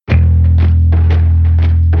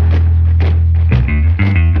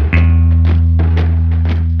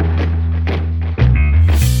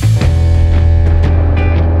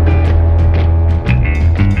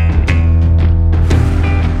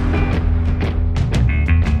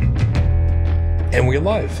And we're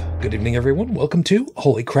live. Good evening, everyone. Welcome to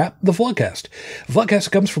Holy Crap, the Vlogcast.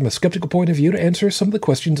 Vlogcast comes from a skeptical point of view to answer some of the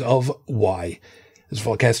questions of why. This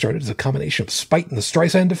Vlogcast started as a combination of spite and the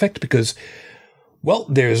Streisand effect because, well,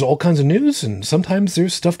 there's all kinds of news, and sometimes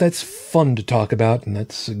there's stuff that's fun to talk about, and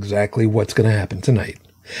that's exactly what's going to happen tonight.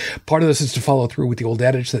 Part of this is to follow through with the old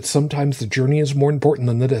adage that sometimes the journey is more important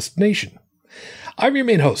than the destination. I'm your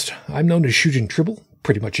main host. I'm known as Shujin Tribble.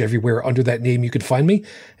 Pretty much everywhere under that name you can find me.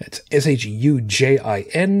 It's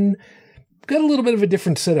Shujin. Got a little bit of a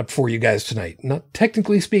different setup for you guys tonight. Not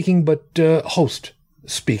technically speaking, but host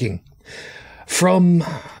speaking. From,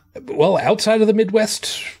 well, outside of the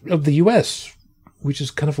Midwest of the U.S., which is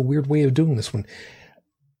kind of a weird way of doing this one.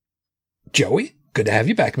 Joey, good to have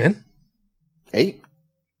you back, man. Hey.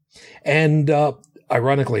 And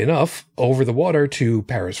ironically enough, over the water to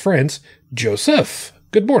Paris, France, Joseph.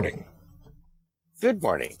 Good morning. Good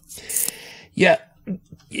morning. Yeah,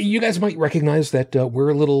 you guys might recognize that we're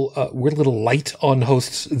a little light on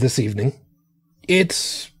hosts this evening.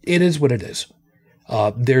 It is what it is.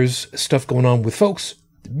 There's stuff going on with folks,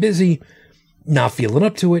 busy, not feeling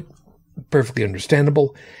up to it, perfectly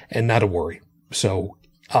understandable, and not a worry. So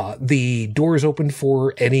the door is open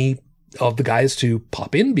for any of the guys to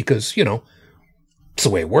pop in because, you know, it's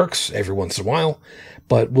the way it works every once in a while,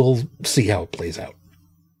 but we'll see how it plays out.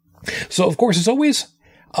 So, of course, as always,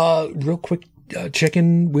 real quick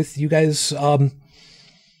check-in with you guys. I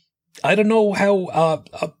don't know how,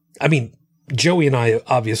 I mean, Joey and I,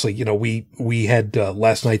 obviously, you know, we had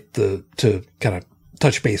last night to kind of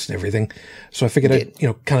touch base and everything. So I figured I'd, you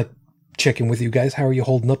know, kind of check in with you guys. How are you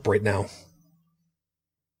holding up right now?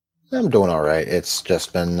 I'm doing all right. It's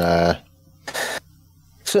just been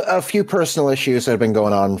so a few personal issues that have been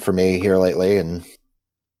going on for me here lately and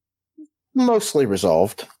mostly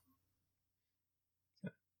resolved.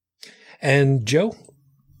 And Joe,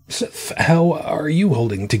 how are you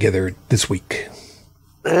holding together this week?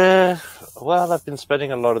 Well, I've been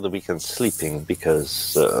spending a lot of the weekend sleeping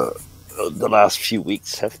because the last few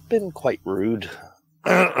weeks have been quite rude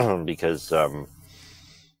because I'm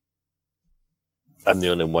the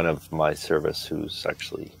only one of my service who's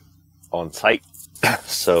actually on site.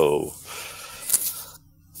 So,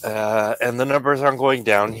 and the numbers aren't going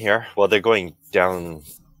down here. Well, they're going down.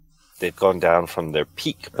 They've gone down from their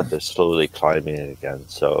peak, but they're slowly climbing again.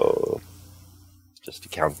 So just a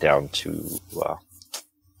countdown to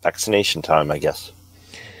vaccination time, I guess.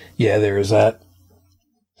 Yeah, there is that.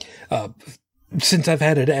 Since I've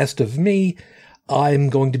had it asked of me, I'm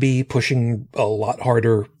going to be pushing a lot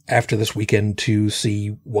harder after this weekend to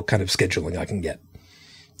see what kind of scheduling I can get.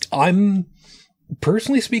 I'm,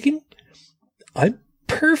 personally speaking, I'm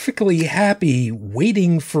perfectly happy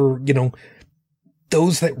waiting for, you know,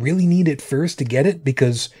 those that really need it first to get it,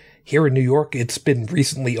 because here in New York, it's been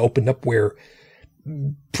recently opened up where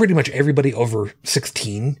pretty much everybody over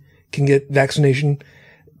 16 can get vaccination.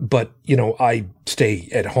 But, you know, I stay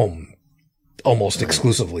at home almost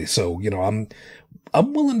exclusively. So, you know, I'm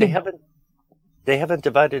willing to... They haven't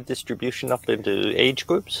divided distribution up into age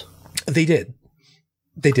groups? They did.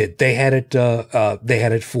 They had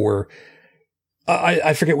it for...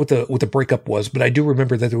 I forget what the breakup was, but I do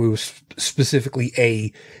remember that there was specifically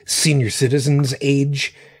a senior citizens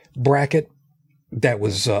age bracket that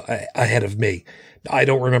was ahead of me. I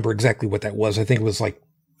don't remember exactly what that was. I think it was like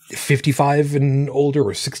 55 and older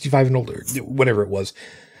or 65 and older, whatever it was.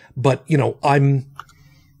 But, you know, I'm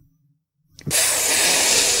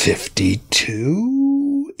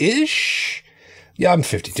 52-ish. Yeah, I'm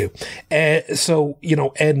 52. So, you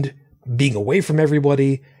know, and being away from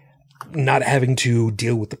everybody, not having to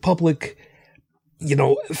deal with the public, you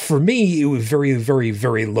know, for me, it was very, very,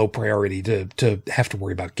 very low priority to have to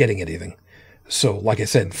worry about getting anything. So, like I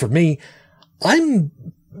said, for me, I'm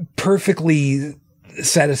perfectly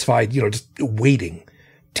satisfied, you know, just waiting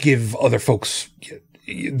to give other folks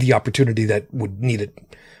the opportunity that would need it,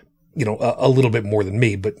 you know, a little bit more than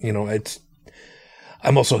me. But, you know,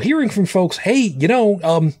 I'm also hearing from folks, hey, you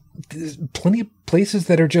know, there's plenty of places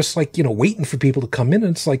that are just like, you know, waiting for people to come in.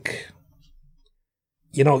 And it's like,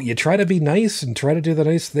 you know, you try to be nice and try to do the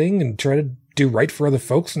nice thing and try to do right for other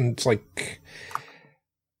folks. And it's like,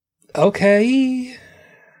 okay,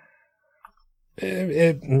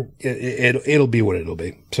 it'll be what it'll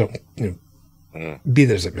be. So, you know, be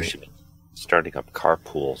there as it may. Starting up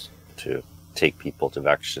carpools to take people to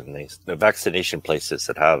vaccination places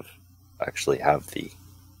that actually have the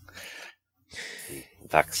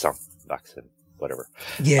vaccine, whatever.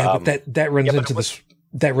 Yeah, but that runs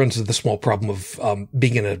into the small problem of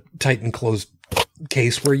being in a tight and closed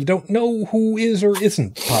case where you don't know who is or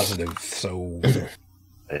isn't positive. So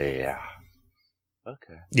yeah,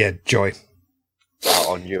 okay, yeah, Joy.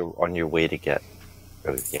 on your way to get.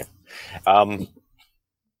 Yeah.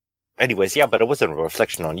 Anyways, yeah, but it wasn't a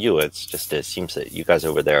reflection on you. It's just it seems that you guys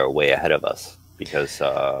over there are way ahead of us because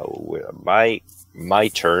my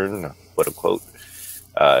turn, quote unquote,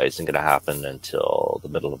 isn't going to happen until the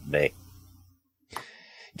middle of May.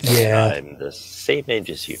 Yeah, I'm the same age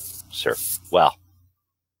as you, sir. Well,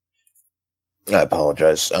 I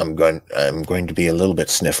apologize. I'm going to be a little bit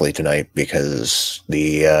sniffly tonight because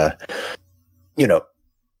the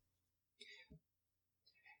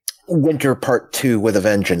Winter Part 2 with a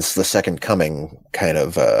Vengeance, the Second Coming, kind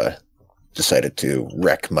of decided to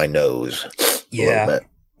wreck my nose. yeah, A little bit.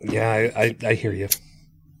 yeah. I hear you.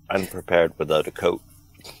 unprepared without a coat.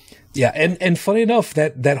 Yeah, and funny enough,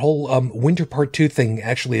 that whole Winter Part 2 thing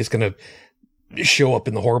actually is going to show up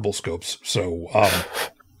in the horrible scopes. So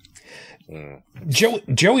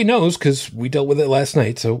Joey knows because we dealt with it last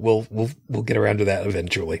night. So we'll get around to that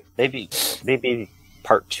eventually. Maybe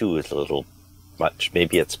Part 2 is a little much.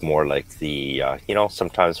 Maybe it's more like the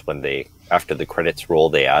sometimes when they after the credits roll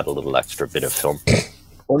they add a little extra bit of film.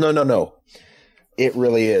 Well, no. It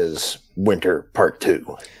really is Winter Part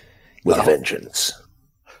 2 with a Vengeance.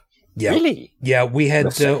 Yeah, Really? Yeah, we had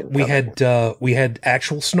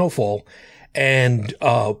actual snowfall, and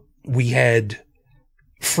we had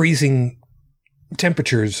freezing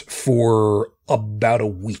temperatures for about a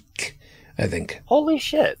week, I think. Holy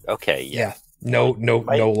shit! Okay, Yeah, no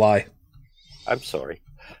lie. I'm sorry.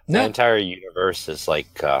 No. My entire universe is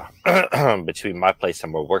like between my place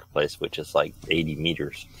and my workplace, which is like 80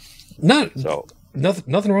 meters. So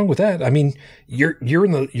Nothing wrong with that. I mean, you're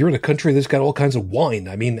in a country that's got all kinds of wine.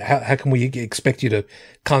 I mean, how can we expect you to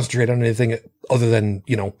concentrate on anything other than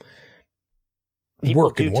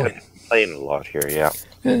work and wine? Playing a lot here, yeah.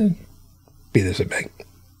 Be this as it may.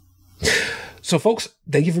 So, folks,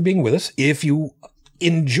 thank you for being with us. If you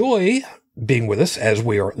enjoy being with us as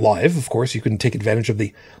we are live, of course, you can take advantage of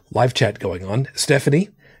the live chat going on. Stephanie,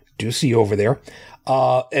 do see you over there.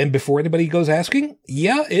 And before anybody goes asking,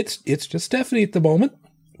 yeah, it's just Stephanie at the moment.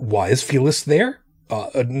 Why is Felis there?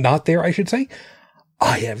 Not there, I should say.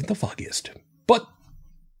 I haven't the foggiest. But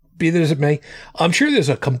be that as it may, I'm sure there's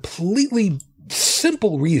a completely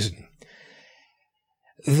simple reason.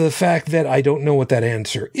 The fact that I don't know what that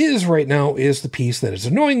answer is right now is the piece that is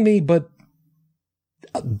annoying me, but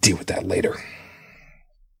I'll deal with that later.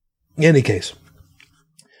 In any case,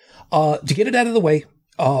 to get it out of the way,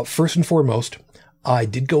 first and foremost, I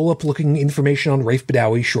did go up looking information on Rafe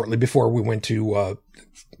Badawi shortly before we went to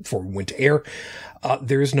air.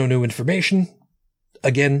 There is no new information.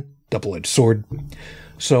 Again, double-edged sword.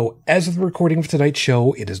 So, as of the recording of tonight's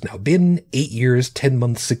show, it has now been 8 years, 10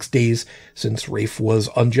 months, 6 days since Rafe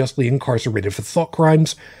was unjustly incarcerated for thought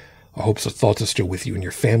crimes. I hope the thoughts are still with you and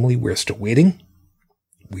your family. We're still waiting.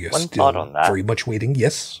 We are still very much waiting,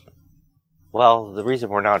 yes. Well, the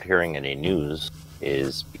reason we're not hearing any news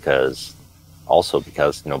is because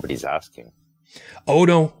nobody's asking. Oh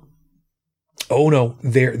no.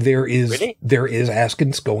 There is Really? There is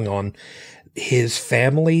askance going on. His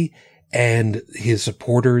family and his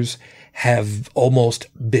supporters have almost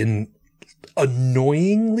been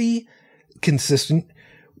annoyingly consistent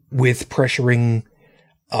with pressuring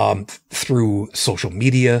through social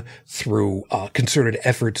media, through concerted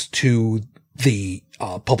efforts to the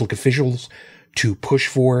public officials to push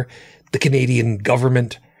for the Canadian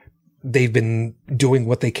government. They've been doing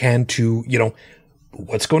what they can to,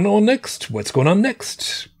 what's going on next?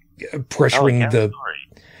 Pressuring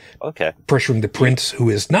pressuring the prince, who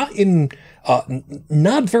is not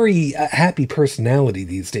not very happy personality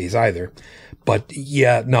these days either. But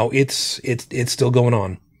yeah, no, it's still going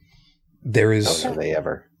on. There is. How are they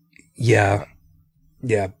ever? Yeah,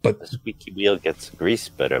 but The squeaky wheel gets grease,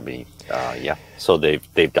 but I mean, yeah. So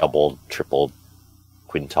they've doubled, tripled,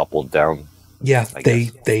 quintupled down. yeah,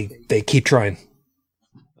 they keep trying.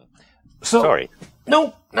 So Sorry.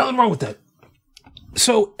 no, nothing wrong with that.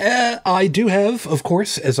 So I do have, of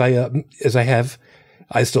course, I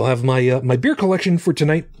still have my beer collection for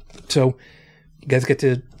tonight. So you guys get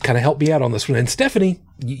to kind of help me out on this one. And Stephanie,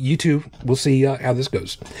 you too. We'll see how this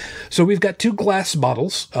goes. So we've got 2 glass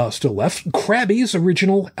bottles still left. Krabby's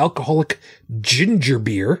original alcoholic ginger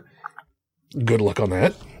beer. Good luck on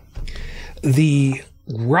that. The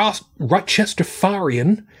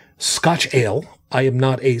Rochesterian Scotch Ale. I am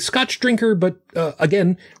not a Scotch drinker, but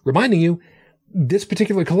again, reminding you, this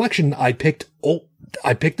particular collection, I picked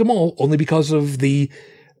them all only because of the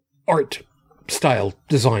art style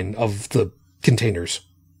design of the containers.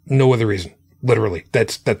 No other reason. Literally.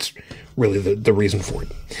 That's really the reason for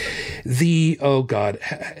it. The,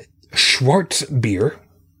 Schwarz beer.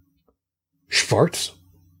 Schwarz?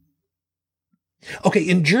 Okay,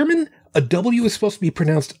 in German, a W is supposed to be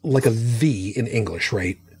pronounced like a V in English,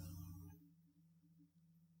 right?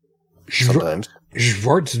 Sometimes.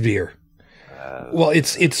 Schwarzbier. Well,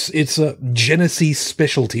 it's a Genesee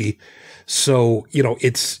specialty, so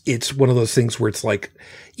it's one of those things where it's like,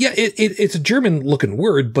 yeah, it's a German looking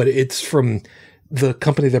word, but it's from the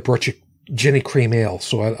company that brought you Jenny Cream Ale,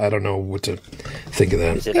 so I don't know what to think of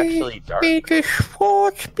that. Is it actually dark? May the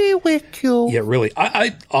Schwartz be with you. Yeah, really.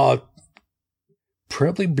 I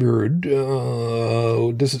probably brewed.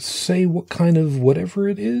 Does it say what kind of whatever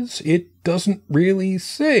it is? It doesn't really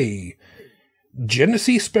say.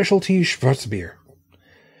 Genesee Specialty Schwarzbier.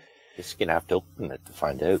 Just gonna have to open it to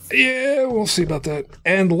find out. Yeah, we'll see about that.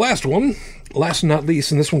 And the last one, last and not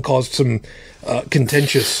least, and this one caused some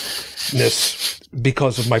contentiousness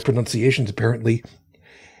because of my pronunciations, apparently.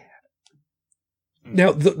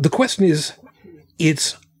 Now, the question is,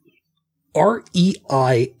 it's Reissdorf.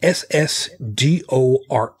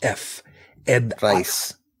 And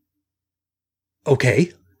Rice.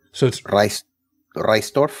 Okay. So it's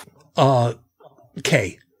Reisdorf?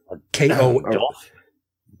 K. K-O. Dorf?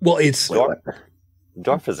 Well, it's...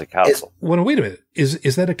 Dorf is a castle. Well, wait a minute.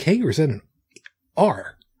 Is that a K or is that an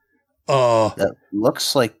R? That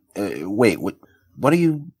looks like... wait, what are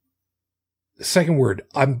you... Second word.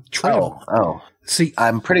 I'm trying to... See,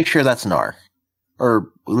 I'm pretty sure that's an R.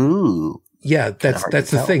 Or... Ooh. Yeah, that's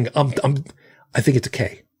the thing. I think it's a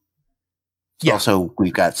K. Yeah. Also,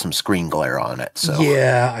 we've got some screen glare on it, so...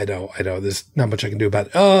 Yeah, I know. There's not much I can do about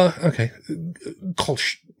it. Okay.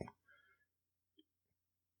 Kolsch.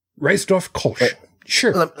 Reisdorf Kolsch.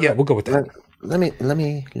 Sure. Yeah, we'll go with that. Let me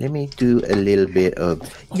do a little bit of...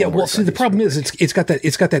 Yeah, well, see, the problem is it's got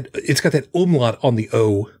that umlaut on the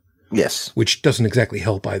O. Yes. Which doesn't exactly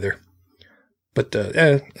help either. But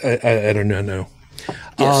I don't know. No.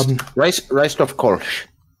 Yes. Reisdorf Kolsch.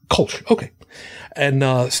 Kolsch. Okay. And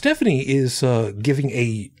Stephanie is giving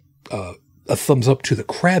a thumbs up to the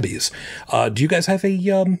Krabbies. Do you guys have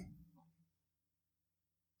a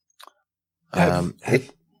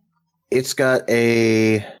It's got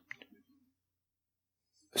a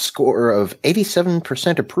score of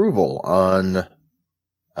 87% approval on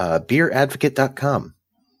beeradvocate.com.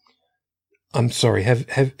 I'm sorry.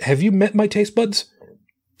 Have you met my taste buds?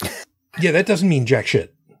 Yeah, that doesn't mean jack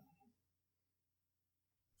shit.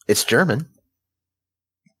 It's German.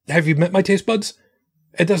 Have you met my taste buds?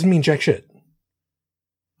 It doesn't mean jack shit.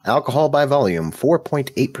 Alcohol by volume,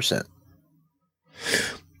 4.8%.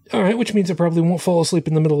 All right, which means I probably won't fall asleep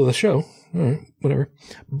in the middle of the show. All right, whatever.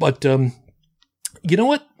 But you know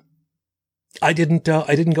what? I didn't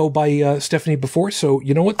go by Stephanie before, so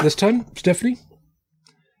you know what? This time, Stephanie,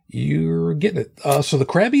 you're getting it. So the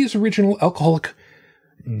Krabbies Original Alcoholic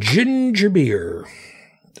Ginger Beer.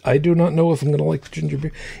 I do not know if I'm going to like the ginger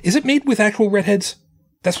beer. Is it made with actual redheads?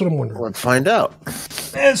 That's what I'm wondering. Let's find out.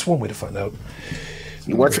 That's one way to find out.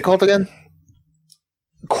 What's it called again?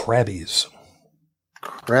 Krabbies.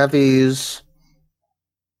 Krabbies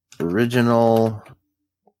Original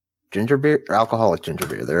Ginger Beer? Alcoholic Ginger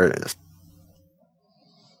Beer. There it is.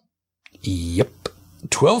 Yep.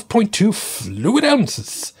 12.2 fluid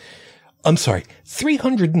ounces. I'm sorry,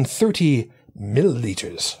 330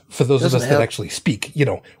 milliliters for those of us that actually speak,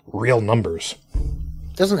 real numbers.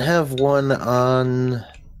 Doesn't have one on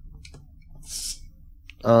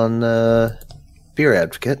Beer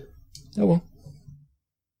Advocate. Oh well.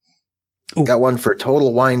 Ooh. Got one for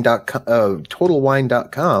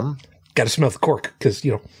totalwine.com. Got to smell the cork because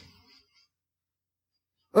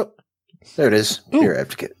Oh, there it is. Ooh. Beer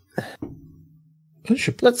Advocate.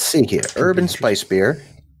 Let's see here. Urban Spice Beer.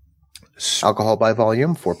 Alcohol by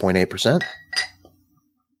volume, 4.8%.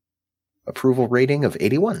 Approval rating of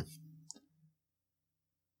 81.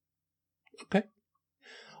 Okay.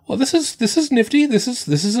 Well, this is nifty. This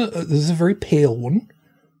is a very pale one.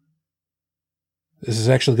 This is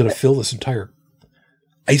actually going to fill this entire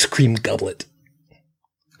ice cream goblet.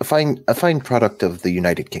 A fine product of the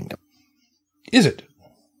United Kingdom. Is it?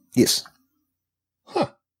 Yes. Huh.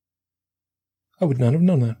 I would not have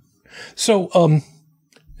known that. So,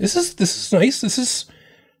 this is nice. This is,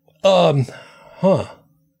 gold.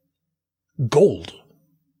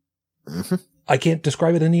 Mm-hmm. I can't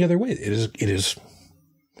describe it any other way. It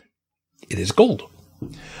is gold,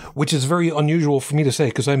 which is very unusual for me to say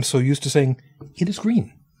because I'm so used to saying it is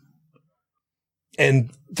green.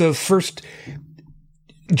 And the first,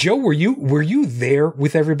 Joe, were you there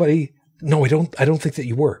with everybody? No, I don't think that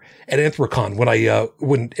you were at Anthrocon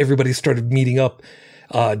when everybody started meeting up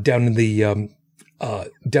down in the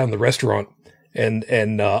down the restaurant,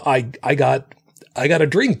 and I got I got a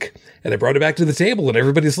drink. And I brought it back to the table, and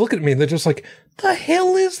everybody's looking at me, and they're just like, the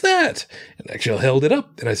hell is that? And actually I held it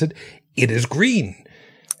up, and I said, it is green.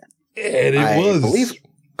 And it was.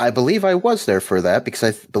 I believe I was there for that, because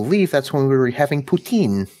I believe that's when we were having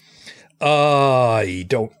poutine. I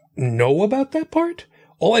don't know about that part.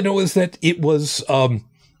 All I know is that it was,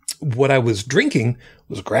 what I was drinking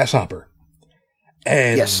was a grasshopper.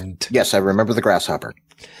 And yes, I remember the grasshopper.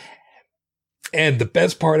 And the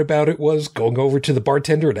best part about it was going over to the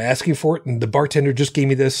bartender and asking for it, and the bartender just gave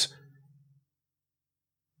me this.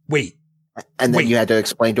 Wait. And then you had to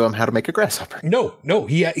explain to him how to make a grasshopper. No.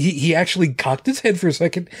 He actually cocked his head for a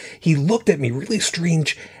second. He looked at me really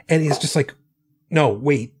strange, and he's just like, no,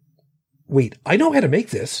 wait. I know how to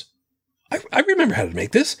make this. I remember how to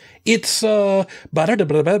make this. It's, right?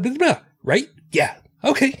 Yeah.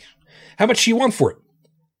 Okay. How much do you want for it?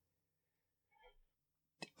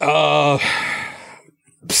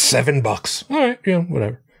 $7. All right. Yeah,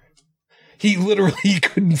 whatever. He literally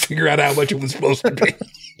couldn't figure out how much it was supposed to be.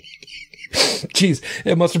 Jeez,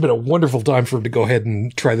 it must have been a wonderful time for him to go ahead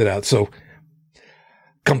and try that out. So,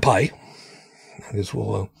 kampai. I guess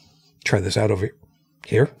we'll try this out over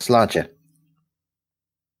here. Sláinte.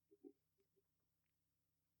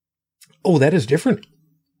 Oh, that is different.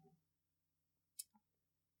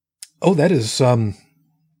 Oh, that is, huh?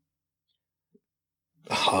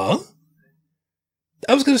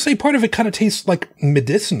 I was going to say part of it kind of tastes like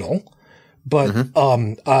medicinal, but,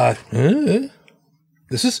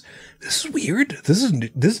 this is weird. This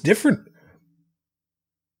is different.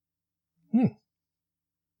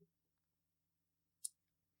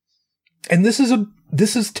 And this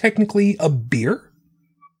is technically a beer?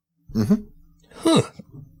 Mm-hmm. Huh.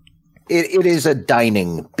 It is a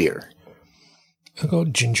dining beer. I call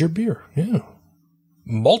it ginger beer. Yeah.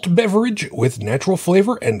 Malt beverage with natural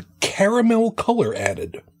flavor and caramel color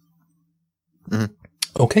added. Mm-hmm.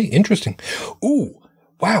 Okay, interesting. Ooh,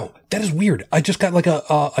 wow, that is weird. I just got like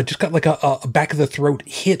a back of the throat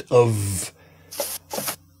hit of.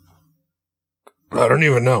 I don't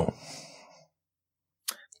even know.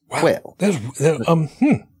 Wow. Well,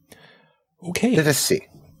 Okay. Let us see.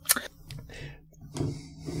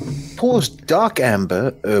 Pours with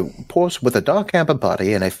a dark amber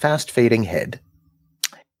body and a fast fading head.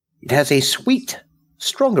 It has a sweet,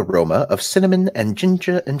 strong aroma of cinnamon and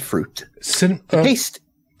ginger and fruit. Taste.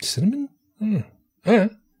 Cinnamon? The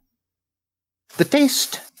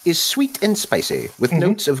taste is sweet and spicy, with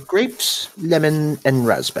notes of grapes, lemon, and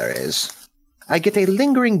raspberries. I get a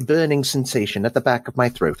lingering burning sensation at the back of my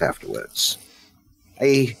throat afterwards.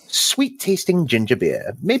 A sweet-tasting ginger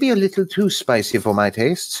beer, maybe a little too spicy for my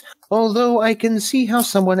tastes, although I can see how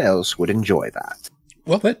someone else would enjoy that.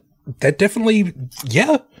 Well, that definitely,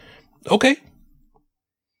 yeah. Okay.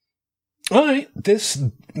 All right. This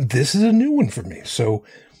is a new one for me, so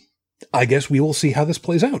I guess we will see how this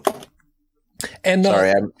plays out. And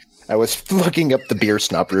sorry, I was looking up the beer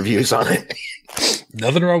snob reviews on it.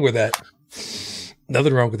 Nothing wrong with that.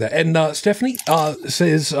 And Stephanie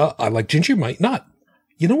says, I like ginger, might not.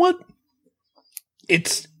 You know what?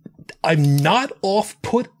 I'm not off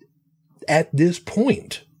put at this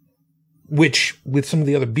point, which with some of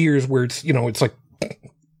the other beers where it's like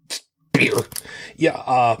beer.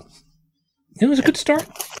 Yeah. It was a good start.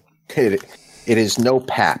 It is no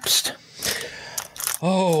Pabst.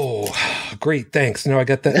 Oh, great. Thanks. Now I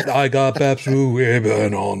got that. I got Pabst Blue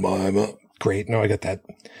Ribbon on my mouth. Great. Now I got that.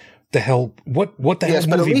 The hell? What the hell? Yes,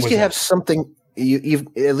 but at least you have something.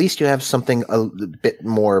 At least you have something a bit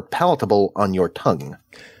more palatable on your tongue.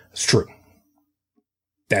 It's true.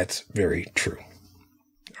 That's very true.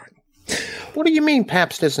 All right. What do you mean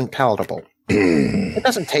Pabst isn't palatable? It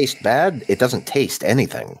doesn't taste bad. It doesn't taste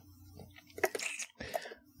anything.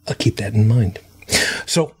 I'll keep that in mind.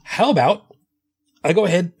 So how about I go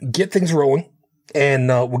ahead, get things rolling, and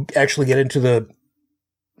we'll actually get into the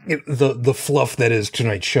fluff that is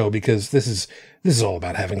tonight's show, because this is all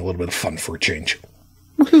about having a little bit of fun for a change.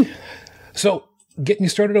 Woohoo. So, getting you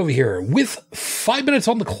started over here with 5 minutes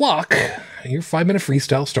on the clock. Your 5-minute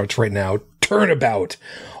freestyle starts right now. Turnabout.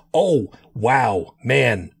 Oh, wow,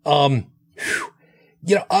 man. I'm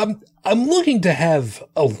looking to have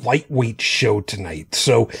a lightweight show tonight,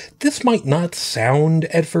 so this might not sound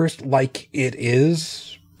at first like it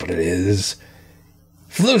is, but it is.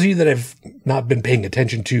 For those of you that have not been paying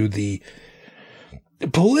attention to the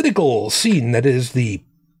political scene that is the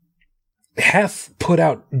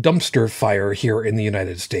half-put-out dumpster fire here in the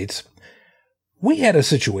United States, we had a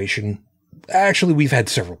situation, actually we've had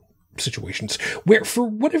several situations, where for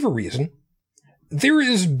whatever reason, there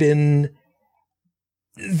has been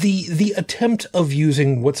the attempt of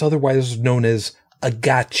using what's otherwise known as a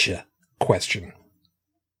gotcha question.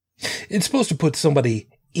 It's supposed to put somebody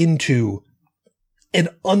into an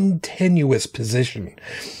untenuous position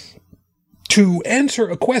to answer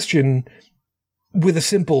a question with a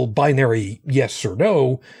simple binary yes or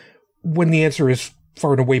no, when the answer is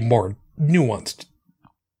far and away more nuanced.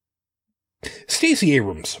 Stacey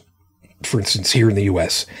Abrams, for instance, here in the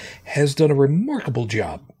U.S., has done a remarkable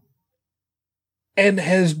job and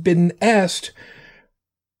has been asked,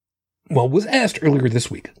 was asked earlier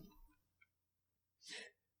this week,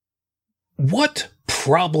 what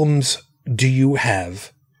problems do you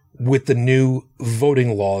have with the new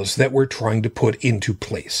voting laws that we're trying to put into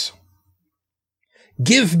place?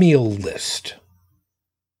 Give me a list.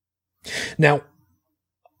 Now,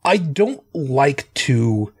 I don't like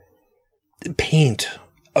to paint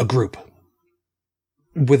a group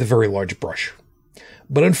with a very large brush,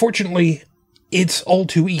 but unfortunately, it's all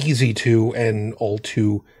too easy to, and all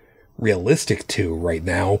too realistic to right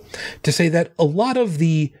now, to say that a lot of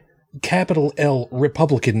the capital L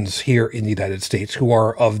Republicans here in the United States, who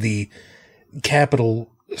are of the capital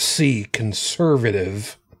C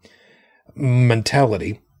conservative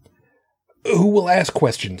mentality, who will ask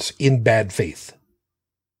questions in bad faith.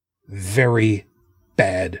 Very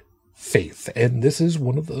bad faith. And this is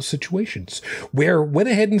one of those situations where went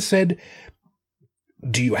ahead and said,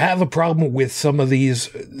 do you have a problem with some of these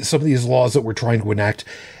laws that we're trying to enact?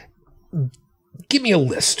 Give me a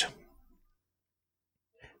list.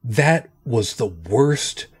 That was the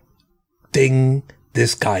worst thing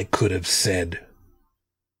this guy could have said.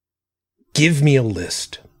 Give me a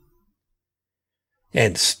list.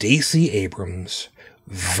 And Stacey Abrams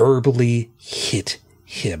verbally hit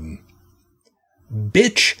him.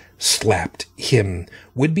 Bitch slapped him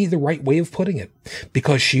would be the right way of putting it,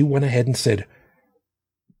 because she went ahead and said,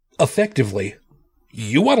 effectively,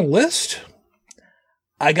 you want a list?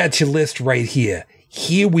 I got your list right here.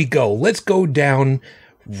 Here we go. Let's go down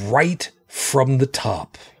right from the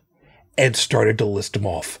top, and started to list them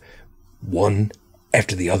off, one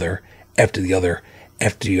after the other, after the other,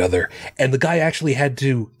 after the other. And the guy actually had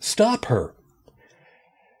to stop her,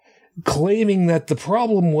 claiming that the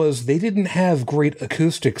problem was they didn't have great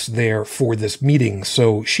acoustics there for this meeting,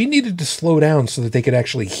 so she needed to slow down so that they could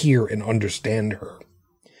actually hear and understand her.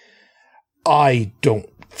 I don't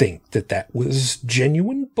think that was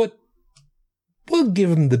genuine, but we'll give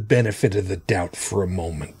him the benefit of the doubt for a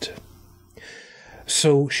moment.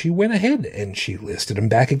 So she went ahead and she listed him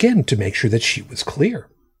back again to make sure that she was clear.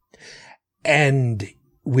 And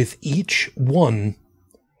with each one,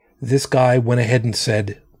 this guy went ahead and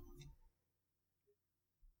said,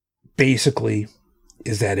 basically,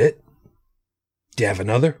 is that it? Do you have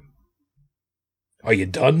another? Are you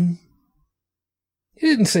done? He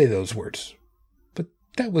didn't say those words, but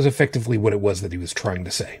that was effectively what it was that he was trying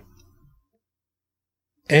to say.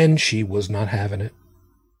 And she was not having it.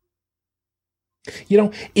 You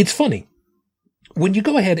know, it's funny. When you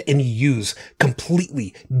go ahead and use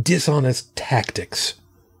completely dishonest tactics,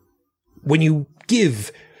 when you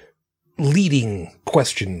give leading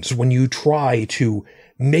questions, when you try to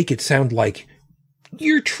make it sound like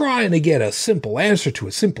you're trying to get a simple answer to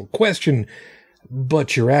a simple question,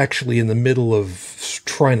 but you're actually in the middle of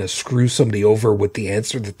trying to screw somebody over with the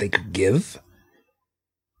answer that they could give,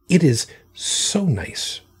 it is so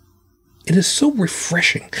nice. It is so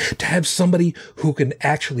refreshing to have somebody who can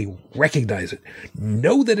actually recognize it,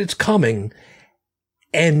 know that it's coming,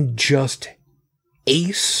 and just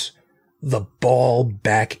ace the ball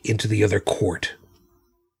back into the other court.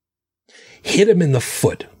 Hit him in the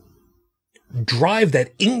foot. Drive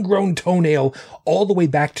that ingrown toenail all the way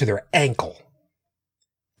back to their ankle.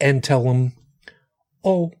 And tell them,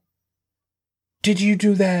 oh, did you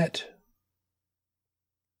do that?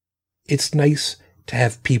 It's nice to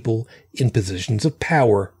have people in positions of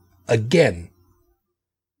power, again,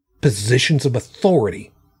 positions of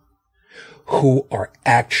authority, who are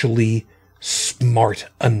actually smart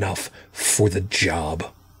enough for the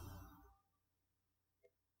job.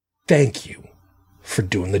 Thank you for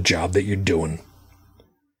doing the job that you're doing.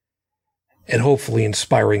 And hopefully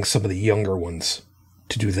inspiring some of the younger ones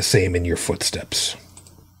to do the same in your footsteps.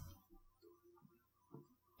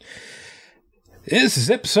 This is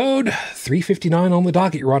episode 359 on the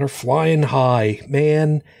docket, Your Honor. Flying high.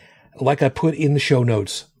 Man, like I put in the show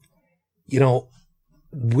notes, you know,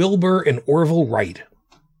 Wilbur and Orville Wright,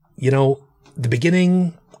 you know, the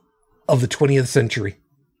beginning of the 20th century,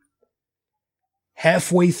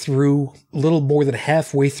 halfway through, a little more than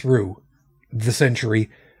halfway through the century,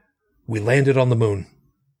 we landed on the moon.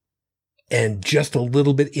 And just a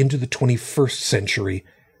little bit into the 21st century,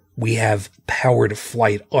 we have powered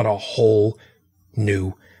flight on a whole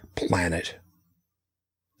new planet.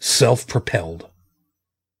 Self-propelled.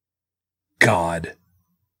 God.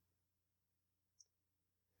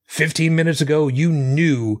 15 minutes ago, you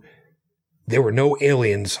knew there were no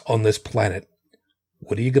aliens on this planet.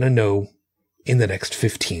 What are you going to know in the next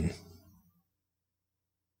 15?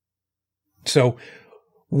 So,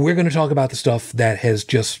 we're going to talk about the stuff that has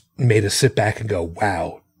just made us sit back and go,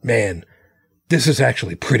 wow, man, this is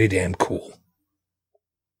actually pretty damn cool.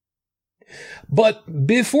 But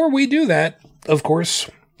before we do that, of course,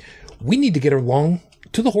 we need to get along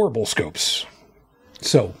to the horrible scopes.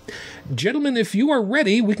 So, gentlemen, if you are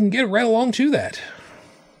ready, we can get right along to that.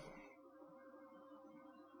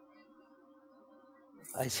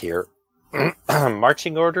 Nice here.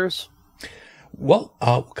 Marching orders? Well,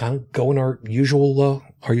 kind of go in our usual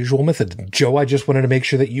method. Joe, I just wanted to make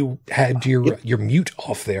sure that you had your mute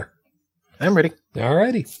off there. I'm ready.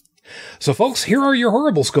 Alrighty. So, folks, here are your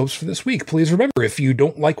horrible scopes for this week. Please remember, if you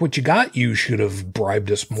don't like what you got, you should have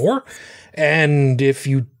bribed us more. And if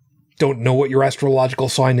you don't know what your astrological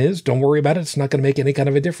sign is, don't worry about it. It's not going to make any kind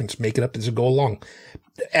of a difference. Make it up as you go along.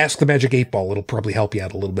 Ask the Magic 8 Ball. It'll probably help you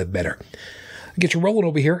out a little bit better. Get you rolling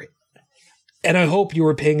over here. And I hope you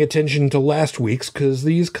were paying attention to last week's, because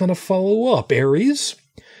these kind of follow up. Aries,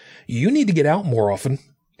 you need to get out more often.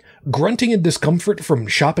 Grunting and discomfort from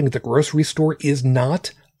shopping at the grocery store is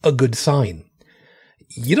not a good sign.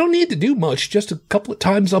 You don't need to do much. Just a couple of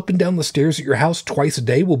times up and down the stairs at your house twice a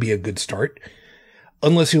day will be a good start.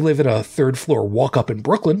 Unless you live in a third floor walk up in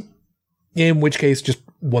Brooklyn, in which case just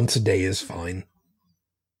once a day is fine.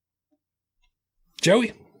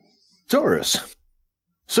 Joey? Taurus.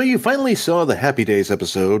 So you finally saw the Happy Days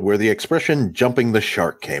episode where the expression jumping the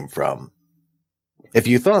shark came from. If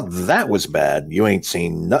you thought that was bad, you ain't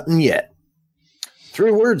seen nothing yet.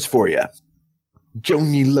 3 words for you.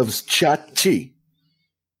 Joni loves Chachi.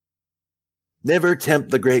 Never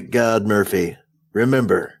tempt the great god Murphy.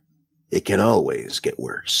 Remember, it can always get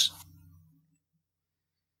worse.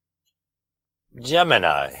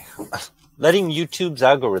 Gemini. Letting YouTube's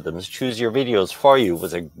algorithms choose your videos for you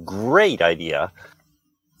was a great idea,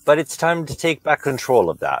 but it's time to take back control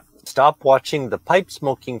of that. Stop watching the pipe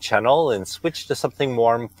smoking channel and switch to something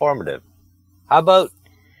more informative. How about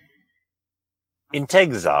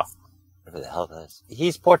Integza? Whatever the hell that is.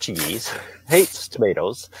 He's Portuguese, hates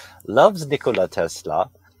tomatoes, loves Nikola Tesla,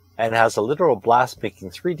 and has a literal blast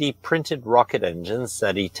making 3D printed rocket engines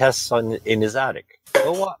that he tests in his attic.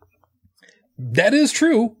 Go what? That is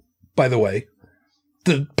true, by the way.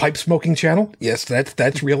 The pipe smoking channel, yes,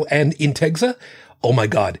 that's real. And Integza, oh my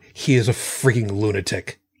god, he is a freaking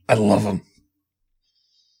lunatic. I love him.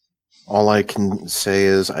 All I can say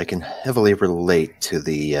is I can heavily relate to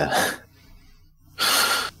the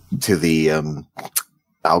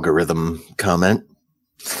algorithm comment.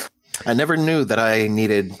 I never knew that I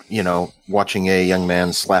needed, watching a young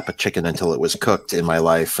man slap a chicken until it was cooked in my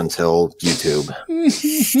life until YouTube.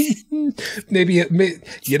 Maybe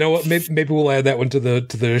you know what? Maybe we'll add that one to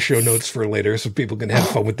the show notes for later, so people can have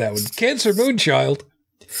fun with that one. Cancer Moonchild.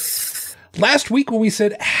 Last week when we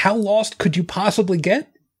said, how lost could you possibly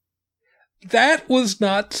get? That was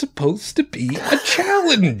not supposed to be a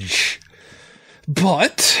challenge.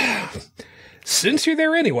 But since you're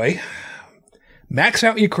there anyway, max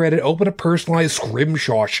out your credit, open a personalized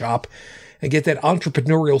scrimshaw shop, and get that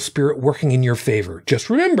entrepreneurial spirit working in your favor. Just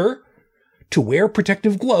remember to wear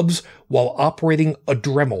protective gloves while operating a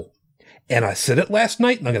Dremel. And I said it last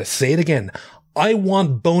night, and I'm going to say it again. I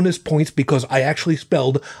want bonus points because I actually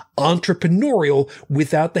spelled entrepreneurial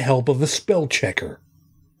without the help of a spell checker.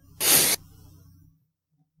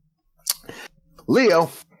 Leo.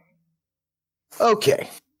 Okay.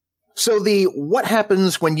 So the what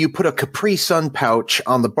happens when you put a Capri Sun pouch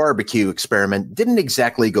on the barbecue experiment didn't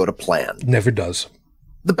exactly go to plan. Never does.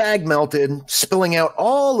 The bag melted, spilling out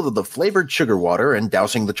all of the flavored sugar water and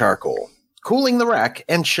dousing the charcoal, cooling the rack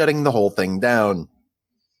and shutting the whole thing down.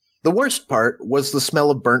 The worst part was the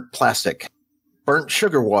smell of burnt plastic, burnt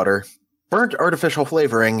sugar water, burnt artificial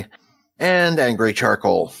flavoring, and angry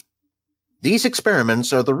charcoal. These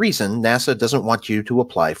experiments are the reason NASA doesn't want you to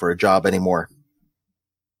apply for a job anymore.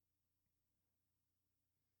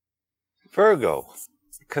 Virgo.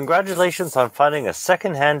 Congratulations on finding a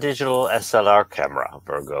second-hand digital SLR camera,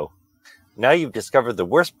 Virgo. Now you've discovered the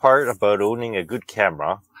worst part about owning a good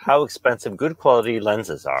camera, how expensive good quality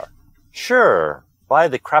lenses are. Sure, buy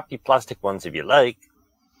the crappy plastic ones if you like,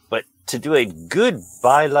 but to do a good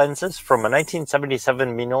buy lenses from a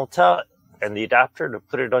 1977 Minolta and the adapter to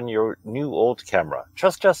put it on your new old camera.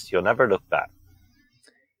 Trust us, you'll never look back.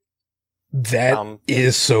 That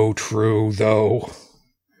is so true, though.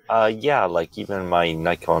 Yeah, like even my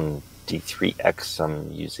Nikon D3X,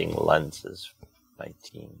 I'm using lenses from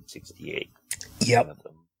 1968. Yep.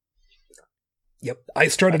 Yep. I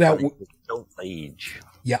started out. Don't age.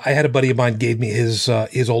 Yeah, I had a buddy of mine gave me his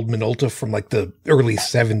old Minolta from like the early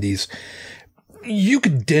 70s. You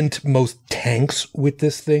could dent most tanks with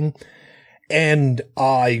this thing. And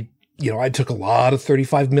I took a lot of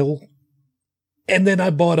 35 mil. And then I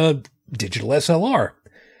bought a digital SLR.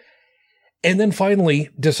 And then finally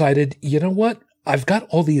decided, you know what? I've got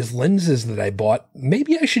all these lenses that I bought.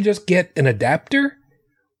 Maybe I should just get an adapter.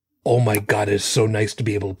 Oh my God, it's so nice to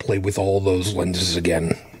be able to play with all those lenses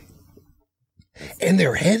again. And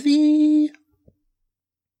they're heavy.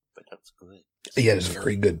 But that's good. Yeah, it's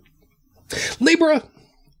very good. Libra,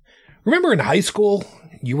 remember in high school,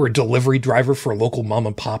 you were a delivery driver for a local mom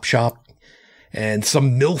and pop shop, and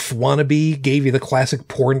some MILF wannabe gave you the classic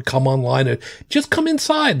porn come online and just come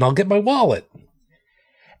inside and I'll get my wallet.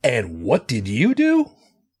 And what did you do?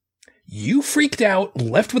 You freaked out,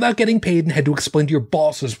 left without getting paid, and had to explain to your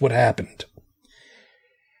bosses what happened.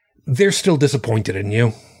 They're still disappointed in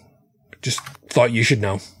you. Just thought you should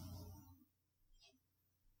know.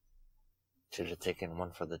 Should have taken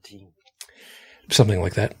one for the team. Something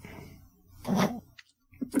like that.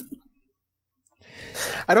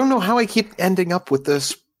 I don't know how I keep ending up with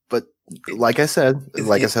this, but like I said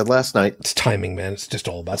last night, It's timing, man. It's just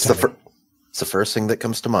all about timing. it's the first thing that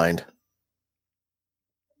comes to mind.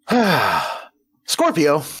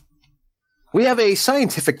 Scorpio, we have a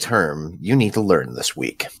scientific term you need to learn this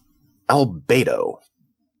week. Albedo.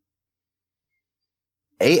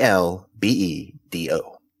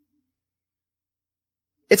 ALBEDO.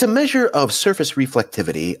 It's a measure of surface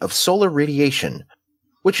reflectivity of solar radiation,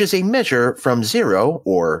 which is a measure from 0,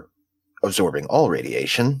 or absorbing all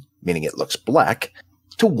radiation, meaning it looks black,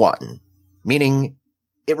 to 1, meaning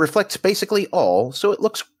it reflects basically all, so it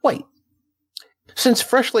looks white. Since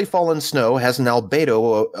freshly fallen snow has an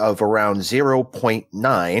albedo of around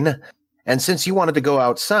 0.9, and since you wanted to go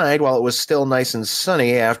outside while it was still nice and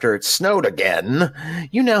sunny after it snowed again,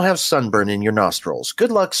 you now have sunburn in your nostrils.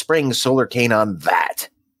 Good luck spraying solar cane on that.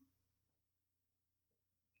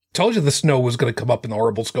 Told you the snow was going to come up in the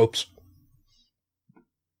horrible scopes.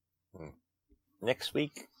 Next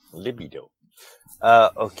week, libido.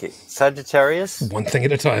 Okay, Sagittarius. One thing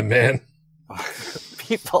at a time, man.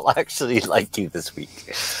 People actually like you this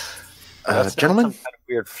week. That's gentlemen? not some kind of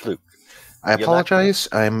weird fluke. I apologize.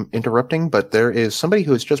 I'm interrupting, but there is somebody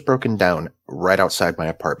who has just broken down right outside my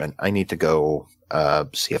apartment. I need to go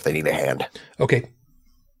see if they need a hand. Okay.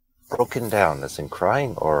 Broken down, as in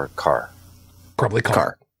crying or car? Probably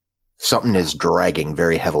car. Something is dragging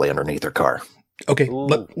very heavily underneath their car. Okay, Ooh.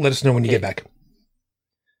 let us know when you get back.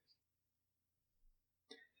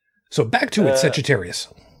 So back to it, Sagittarius.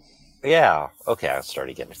 Yeah, okay, I'll start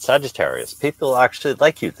again. Sagittarius, people actually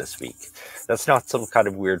like you this week. That's not some kind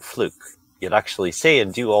of weird fluke. You'll actually say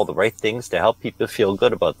and do all the right things to help people feel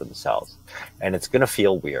good about themselves. And it's going to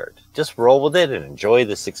feel weird. Just roll with it and enjoy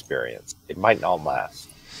this experience. It might not last.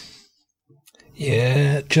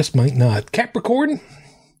 Yeah, it just might not. Capricorn,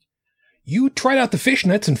 you tried out the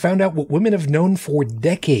fishnets and found out what women have known for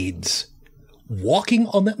decades. Walking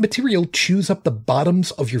on that material chews up the bottoms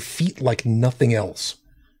of your feet like nothing else.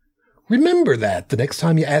 Remember that the next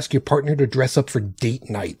time you ask your partner to dress up for date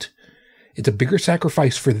night. It's a bigger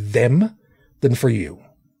sacrifice for them than for you.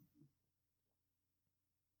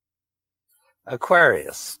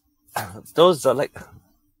 Aquarius, those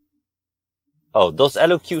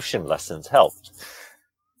elocution lessons helped.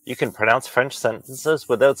 You can pronounce French sentences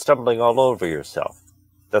without stumbling all over yourself.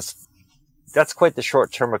 That's quite the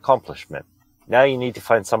short-term accomplishment. Now you need to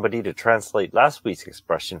find somebody to translate last week's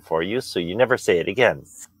expression for you so you never say it again.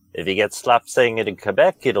 If you get slapped saying it in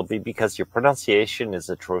Quebec, it'll be because your pronunciation is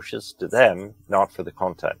atrocious to them, not for the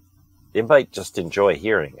content. They might just enjoy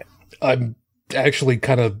hearing it. I'm actually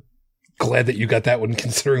kind of glad that you got that one,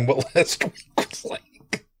 considering what last week was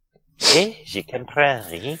like. Je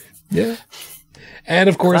comprends, oui. Yeah. And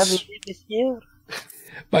of course,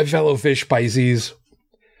 my fellow fish Pisces,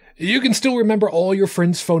 you can still remember all your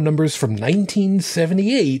friends' phone numbers from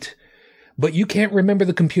 1978, but you can't remember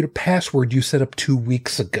the computer password you set up 2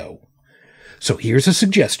 weeks ago. So here's a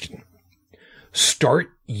suggestion.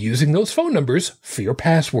 Start using those phone numbers for your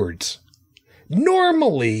passwords.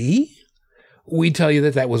 Normally, we tell you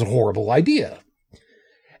that that was a horrible idea.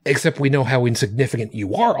 Except we know how insignificant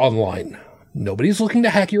you are online. Nobody's looking to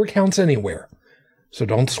hack your accounts anywhere. So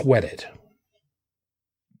don't sweat it.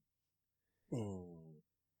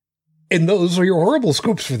 And those are your horrible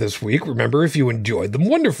scoops for this week. Remember, if you enjoyed them,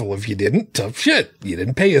 wonderful. If you didn't, tough shit. You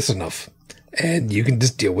didn't pay us enough. And you can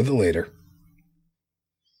just deal with it later.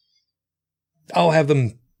 I'll have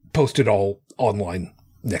them posted all online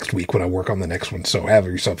next week when I work on the next one. So have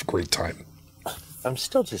yourself a great time. I'm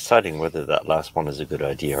still deciding whether that last one is a good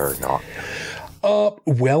idea or not.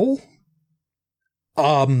 Well,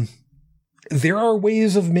 there are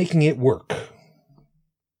ways of making it work.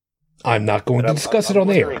 I'm not going to discuss it on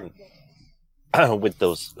air. With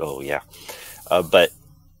those, but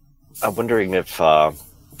I'm wondering if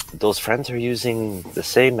those friends are using the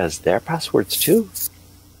same as their passwords too.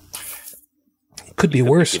 Could be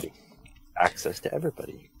worse. Access to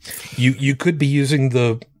everybody. You could be using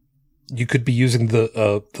the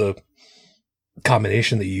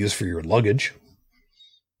combination that you use for your luggage.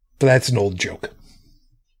 But that's an old joke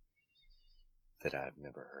that I've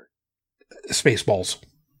never heard. Spaceballs.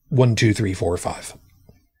 1, 2, 3, 4, 5.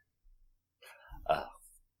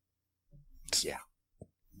 Yeah.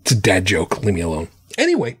 It's a dad joke. Leave me alone.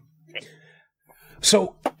 Anyway.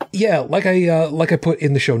 So, yeah, like I put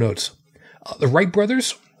in the show notes, the Wright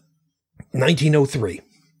brothers, 1903.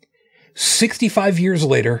 65 years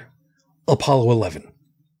later, Apollo 11.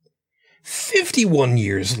 51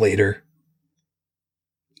 years later,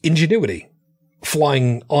 Ingenuity,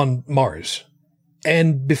 flying on Mars.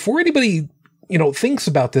 And before anybody, thinks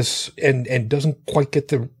about this and doesn't quite get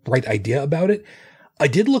the right idea about it, I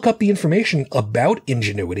did look up the information about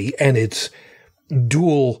Ingenuity and its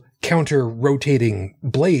dual counter-rotating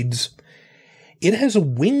blades. It has a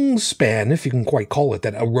wingspan, if you can quite call it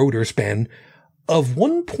that, a rotor span, of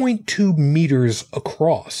 1.2 meters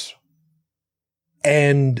across.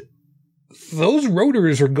 And those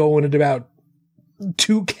rotors are going at about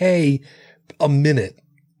 2K a minute.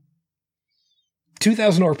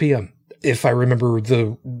 2,000 RPM, if I remember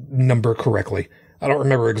the number correctly. I don't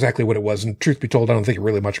remember exactly what it was, and truth be told, I don't think it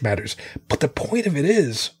really much matters. But the point of it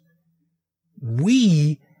is,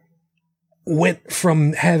 we went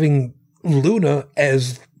from having Luna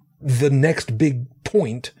as the next big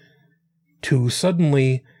point to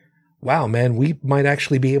suddenly, wow, man, we might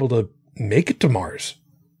actually be able to make it to Mars.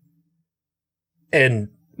 And,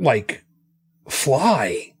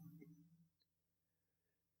 fly.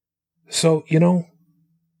 So,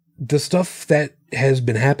 the stuff that has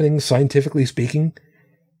been happening, scientifically speaking,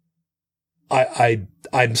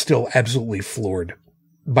 I'm still absolutely floored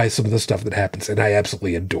by some of the stuff that happens, and I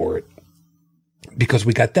absolutely adore it. Because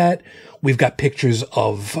we got that, we've got pictures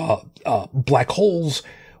of black holes,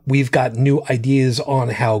 we've got new ideas on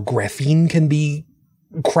how graphene can be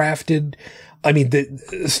crafted. I mean,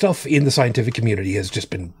 the stuff in the scientific community has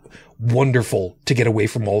just been wonderful to get away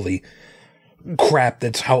from all the crap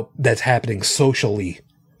that's happening socially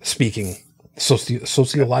speaking,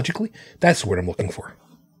 sociologically. That's what I'm looking for.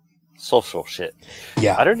 Social shit.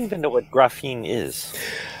 Yeah. I don't even know what graphene is.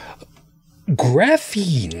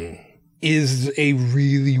 Graphene is a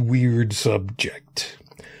really weird subject.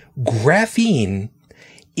 Graphene,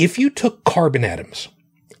 if you took carbon atoms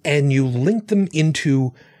and you linked them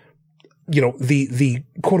into, the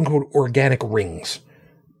quote-unquote organic rings,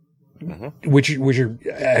 which are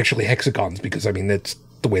actually hexagons, because, that's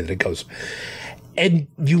the way that it goes. And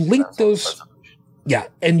you link those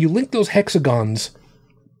hexagons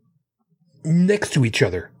next to each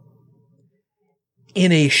other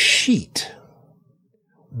in a sheet,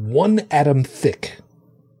 1 atom thick.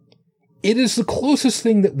 It is the closest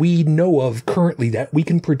thing that we know of currently that we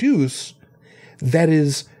can produce that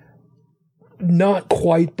is not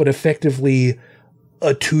quite, but effectively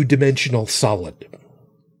a 2-dimensional solid.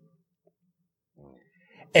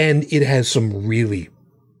 And it has some really,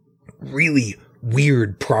 really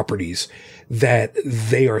weird properties that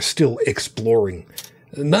they are still exploring.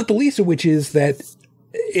 Not the least of which is that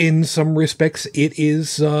in some respects it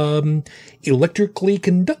is electrically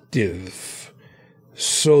conductive.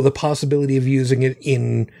 So the possibility of using it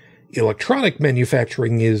in electronic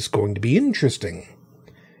manufacturing is going to be interesting.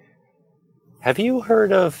 Have you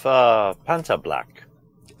heard of Vantablack?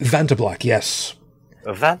 Vantablack, yes.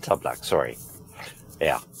 Vantablack, sorry.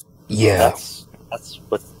 Yeah. Yeah. That's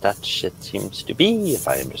what that shit seems to be, if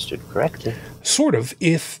I understood correctly. Sort of.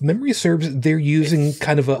 If memory serves, they're using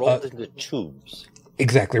kind of rolled into tubes.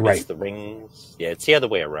 Exactly right. It's the rings. Yeah, it's the other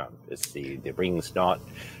way around. It's the rings not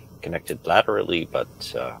connected laterally, but...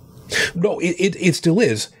 No, it still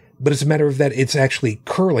is, but it's a matter of that it's actually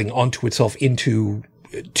curling onto itself into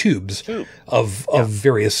tubes of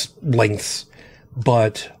various lengths.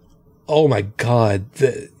 But, oh my God,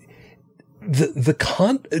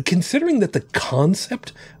 considering that the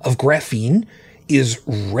concept of graphene is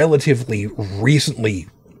relatively recently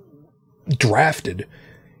drafted,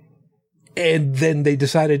 and then they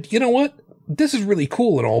decided, you know what, this is really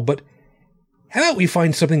cool and all, but how about we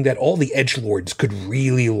find something that all the edgelords could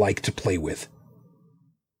really like to play with?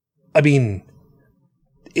 I mean,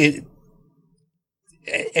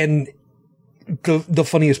 and the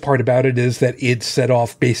funniest part about it is that it set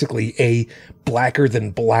off basically a blacker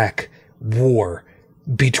than black war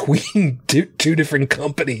between two different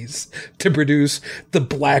companies to produce the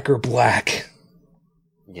blacker black.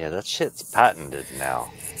 Yeah, that shit's patented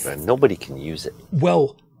now, but nobody can use it.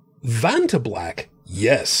 Well, Vanta Black,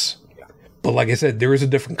 yes. But like I said, there is a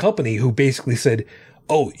different company who basically said,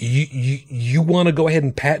 oh, you want to go ahead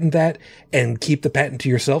and patent that and keep the patent to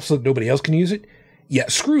yourself so that nobody else can use it? Yeah,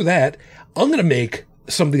 screw that. I'm going to make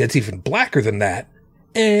something that's even blacker than that,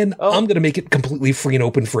 and I'm going to make it completely free and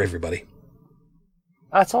open for everybody.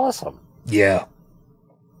 That's awesome. Yeah.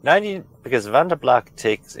 Because Vanta Black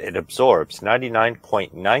absorbs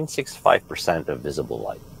 99.965% of visible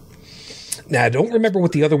light. Now, I don't remember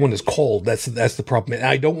what the other one is called. That's the problem. And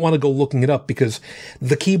I don't want to go looking it up because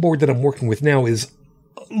the keyboard that I'm working with now is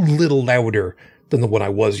a little louder than the one I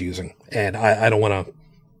was using, and I don't want to,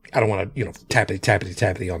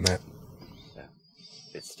 tappity on that. Yeah.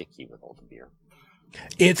 It's sticky with all the beer.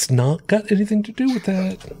 It's not got anything to do with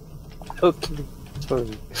that. Okay.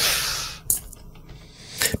 Totally.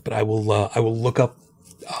 But I will look up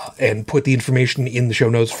and put the information in the show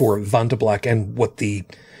notes for Vanta Black and what the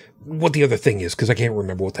other thing is, because I can't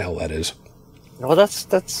remember what the hell that is. Well, that's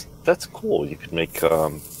cool. You could make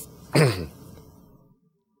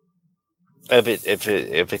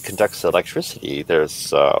if it conducts electricity,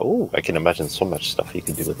 there's I can imagine so much stuff you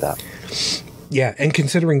can do with that. Yeah, and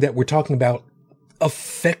considering that we're talking about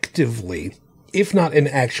effectively, if not in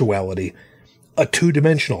actuality, a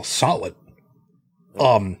two-dimensional solid,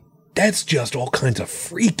 that's just all kinds of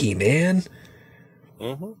freaky, man.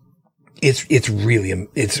 Mm-hmm. It's really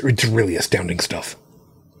astounding stuff.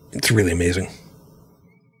 It's really amazing.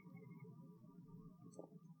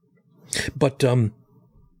 But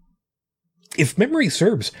if memory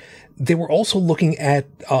serves, they were also looking at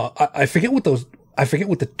I forget what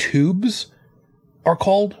the tubes are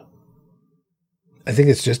called. I think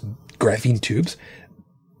it's just graphene tubes.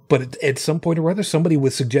 But at some point or other, somebody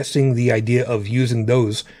was suggesting the idea of using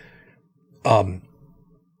those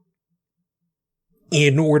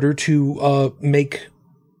in order to make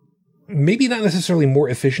maybe not necessarily more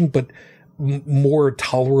efficient, but more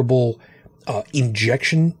tolerable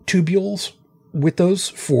injection tubules with those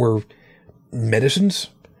for medicines.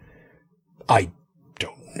 I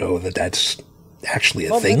don't know that that's actually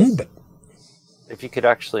a thing, but if you could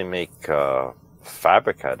actually make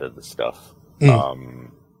fabric out of the stuff, yeah.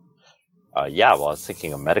 Well, I was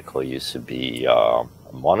thinking a medical use would be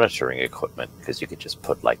monitoring equipment, because you could just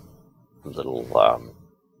put like little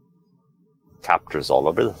captors all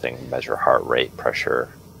over the thing, measure heart rate, pressure,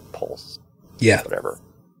 pulse, whatever.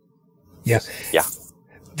 Yeah.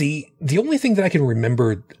 The only thing that I can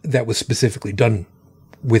remember that was specifically done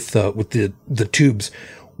with the tubes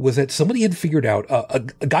was that somebody had figured out a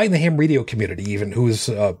guy in the ham radio community, even who was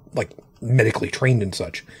like medically trained and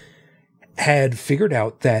such, had figured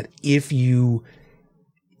out that if you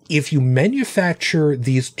manufacture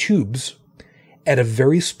these tubes at a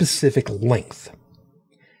very specific length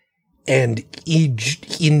and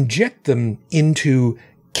inject them into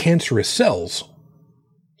cancerous cells,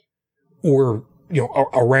 or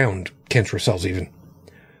around cancerous cells even,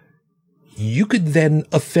 you could then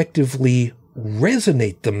effectively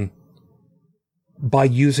resonate them by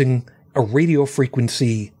using a radio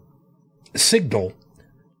frequency signal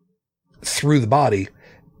through the body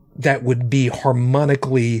that would be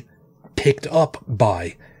harmonically picked up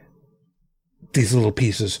by these little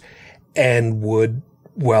pieces and would,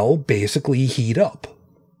 well, basically heat up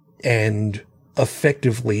and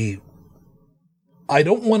effectively, I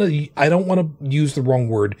don't want to use the wrong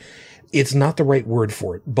word. It's not the right word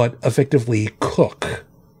for it, but effectively cook,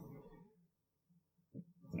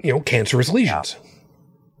 cancerous lesions. Yeah.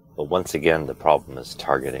 But once again, the problem is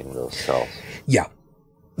targeting those cells. Yeah,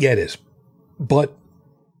 it is. But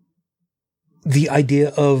the idea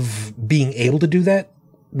of being able to do that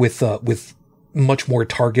with much more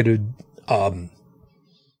targeted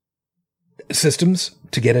systems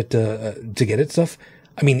to get it stuff.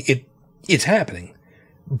 I mean, it's happening,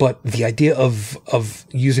 but the idea of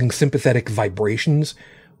using sympathetic vibrations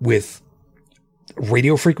with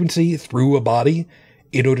radio frequency through a body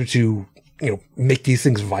in order to make these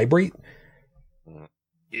things vibrate.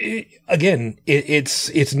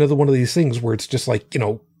 It's another one of these things where it's just like,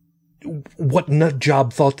 what nut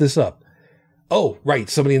job thought this up? Oh, right.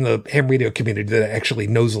 Somebody in the ham radio community that actually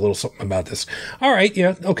knows a little something about this. All right.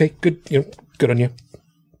 Yeah. Okay. Good. Good on you.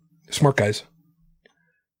 Smart guys.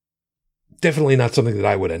 Definitely not something that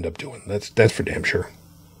I would end up doing. That's for damn sure.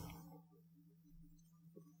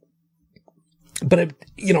 But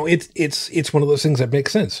it's one of those things that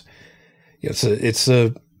makes sense. It's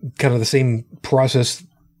a kind of the same process,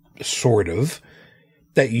 sort of,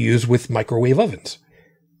 that you use with microwave ovens.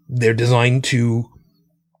 They're designed to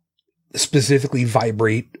specifically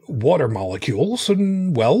vibrate water molecules,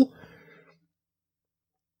 and, well,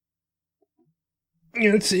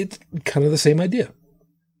 it's kind of the same idea.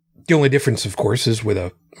 The only difference, of course, is with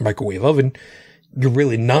a microwave oven, you're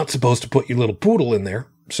really not supposed to put your little poodle in there.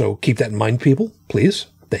 So keep that in mind, people, please.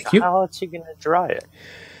 Thank you. How else are you going to dry it?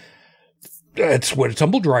 That's what a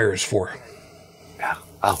tumble dryer is for. Yeah.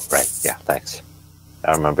 Oh, right. Yeah, thanks.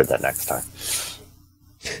 I'll remember that next time.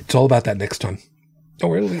 It's all about that next time.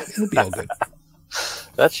 Oh, it'll be all good.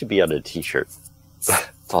 That should be on a t-shirt.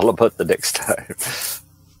 It's all about the next time.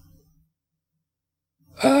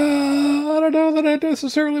 I don't know that I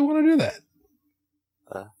necessarily want to do that.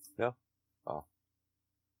 No? Oh.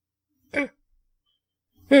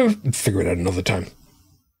 Figure it out another time.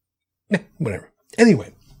 Whatever.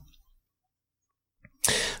 Anyway.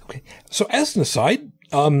 Okay. So as an aside,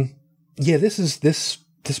 yeah, this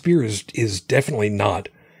beer is definitely not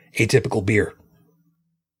a typical beer.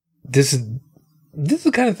 This is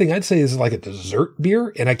the kind of thing I'd say is like a dessert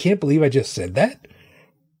beer, and I can't believe I just said that.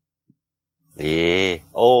 Yeah.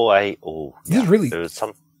 This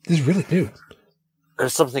is really new.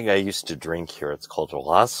 There's something I used to drink here. It's called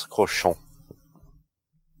Ras Cochon.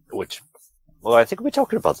 Which, well, I think we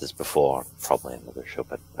talked about this before, probably in another show,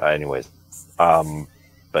 but anyways.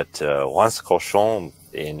 Ras Cochon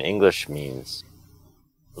in English means,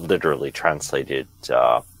 literally translated,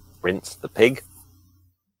 rinse the pig.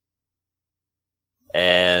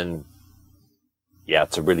 And yeah,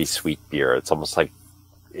 it's a really sweet beer. It's almost like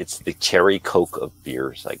it's the cherry Coke of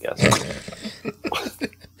beers, I guess.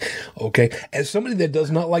 Okay. As somebody that does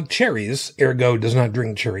not like cherries, ergo does not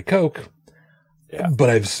drink cherry Coke, yeah, but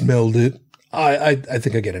I've smelled it, I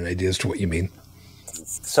think I get an idea as to what you mean.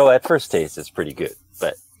 So at first taste, it's pretty good,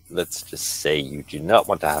 but let's just say you do not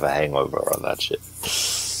want to have a hangover on that shit.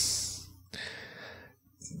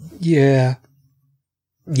 Yeah.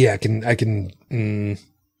 Yeah, I can.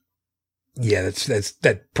 Yeah,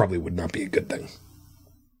 that probably would not be a good thing.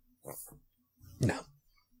 No.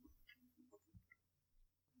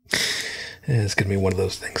 It's gonna be one of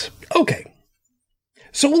those things. Okay.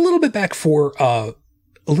 So a little bit back from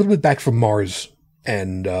Mars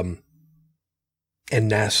and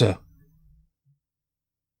NASA.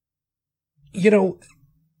 You know,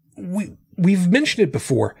 we've mentioned it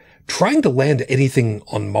before. Trying to land anything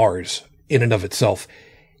on Mars in and of itself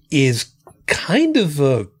is kind of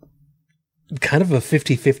a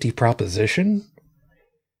 50-50 proposition.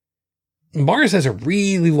 Mars has a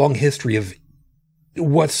really long history of,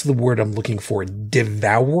 what's the word I'm looking for,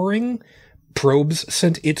 devouring probes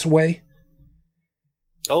sent its way.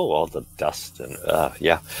 Oh, all the dust and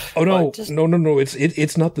yeah. Oh no, no!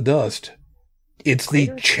 It's not the dust. It's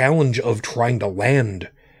the challenge of trying to land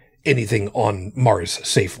anything on Mars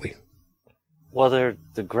safely. Well,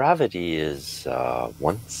 the gravity is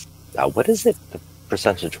once. What is it,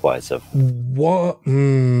 percentage-wise of? What?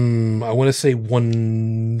 I want to say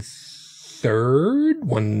 1/3,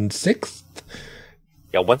 1/6.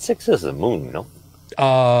 Yeah, 1/6 is the moon, no?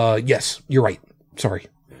 Yes, you're right. Sorry.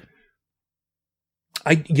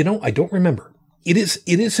 I don't remember. It is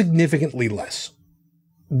significantly less.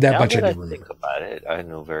 That much I do remember. Think about it, I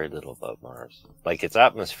know very little about Mars. Like, its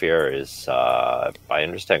atmosphere is, if I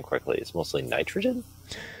understand correctly, it's mostly nitrogen?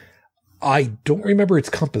 I don't remember its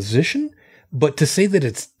composition, but to say that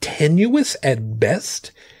it's tenuous at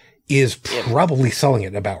best is probably selling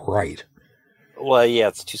it about right. Well, yeah,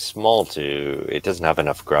 it's too small it doesn't have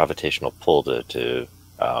enough gravitational pull to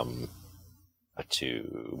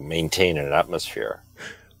maintain an atmosphere.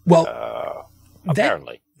 Well,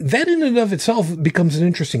 apparently. That in and of itself becomes an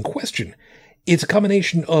interesting question. It's a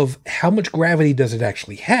combination of how much gravity does it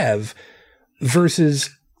actually have versus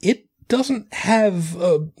it doesn't have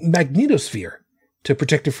a magnetosphere to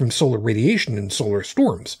protect it from solar radiation and solar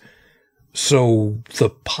storms. So the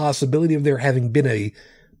possibility of there having been a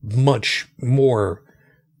much more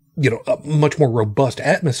robust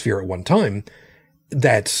atmosphere at one time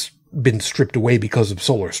that's been stripped away because of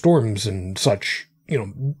solar storms and such,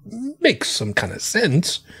 makes some kind of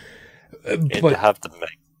sense. But to have the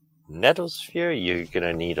magnetosphere, you're going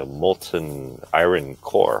to need a molten iron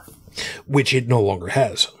core. Which it no longer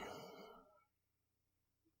has.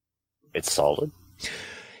 It's solid?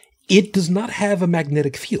 It does not have a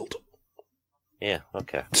magnetic field. Yeah,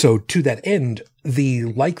 okay. So to that end, the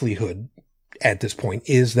likelihood at this point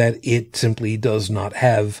is that it simply does not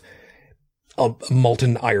have a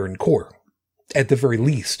molten iron core. At the very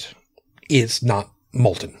least, it's not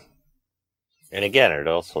molten. And again, it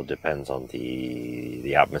also depends on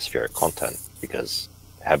the atmospheric content, because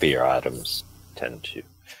heavier atoms tend to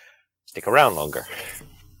stick around longer.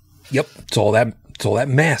 Yep, it's all that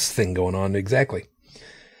mass thing going on, exactly.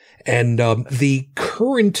 And the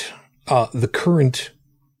current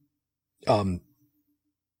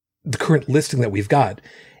listing that we've got,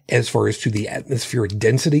 as far as to the atmospheric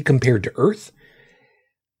density compared to Earth,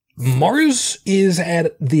 Mars is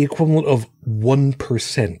at the equivalent of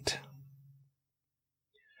 1%.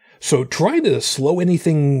 So trying to slow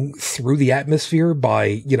anything through the atmosphere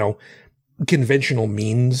by, conventional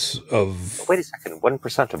means of... Wait a second,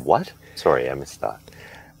 1% of what? Sorry, I missed that.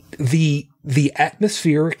 The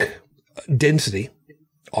atmospheric density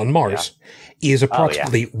on Mars is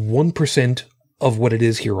approximately 1% of what it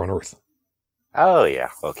is here on Earth. Oh, yeah,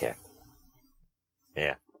 okay.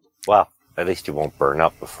 Yeah. Well, at least you won't burn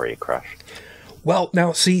up before you crash. Well,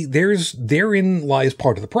 now, see, therein lies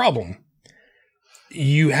part of the problem.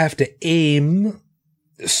 You have to aim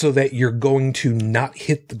so that you're going to not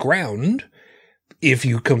hit the ground if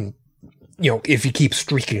you keep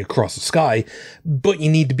streaking across the sky, but you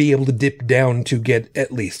need to be able to dip down to get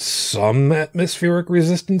at least some atmospheric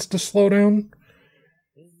resistance to slow down.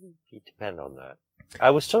 You depend on that.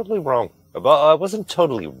 I was totally wrong. I wasn't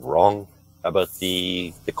totally wrong about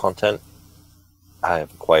the content. I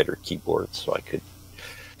have a quieter keyboard, so I could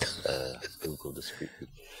Google discreetly.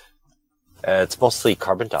 It's mostly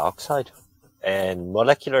carbon dioxide and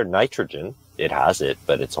molecular nitrogen. It has it,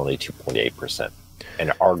 but it's only 2.8%.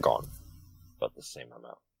 And argon, about the same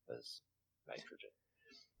amount as nitrogen.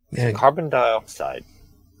 Yeah. So carbon dioxide,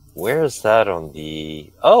 where is that on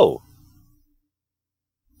the... Oh!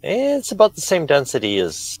 It's about the same density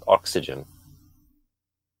as oxygen.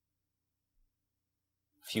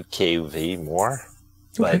 A few kV more.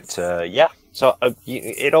 Okay. But, yeah. So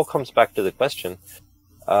it all comes back to the question,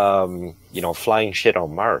 flying shit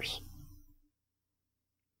on Mars.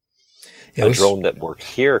 Yeah, a drone that works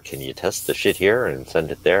here, can you test the shit here and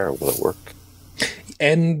send it there? Or will it work?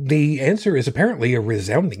 And the answer is apparently a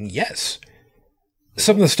resounding yes.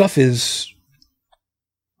 Some of the stuff is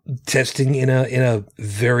testing in a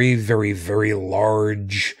very, very, very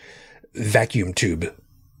large vacuum tube.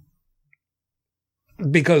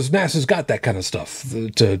 Because NASA's got that kind of stuff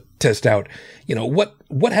to test out,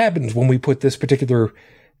 what happens when we put this particular,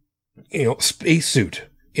 spacesuit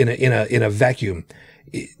in a vacuum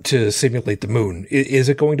to simulate the moon. Is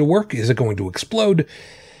it going to work? Is it going to explode?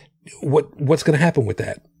 What's going to happen with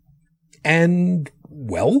that? And,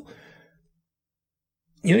 well,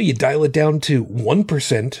 you dial it down to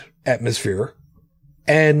 1% atmosphere,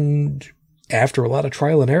 and after a lot of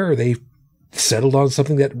trial and error, they settled on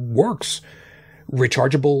something that works.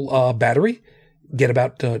 Rechargeable battery, get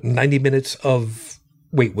about 90 minutes of...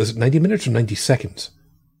 Wait, was it 90 minutes or 90 seconds?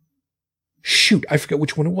 Shoot, I forget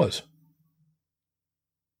which one it was.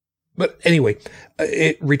 But anyway,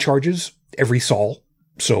 it recharges every sol,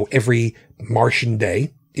 so every Martian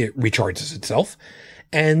day, it recharges itself.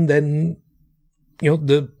 And then,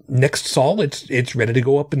 the next sol, it's ready to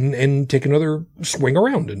go up and take another swing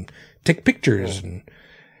around and take pictures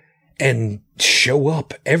and show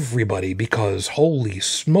up everybody, because holy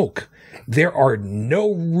smoke, there are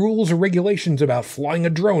no rules or regulations about flying a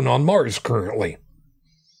drone on Mars currently.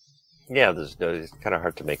 Yeah, it's kind of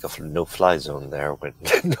hard to make a no-fly zone there when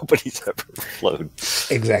nobody's ever flown.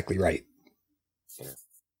 Exactly right. Yeah.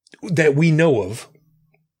 That we know of.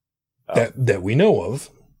 Oh. That we know of.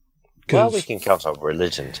 Well, we can count on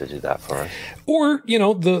religion to do that for us. Or,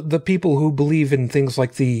 the people who believe in things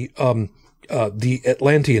like the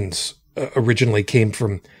Atlanteans originally came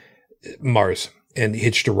from Mars and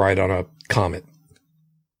hitched a ride on a comet.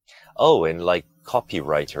 Oh, and like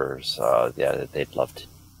copywriters, they'd love to.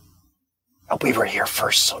 Oh, we were here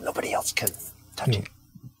first, so nobody else can touch it.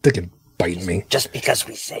 They can bite me just because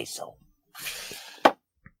we say so.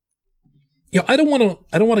 I don't want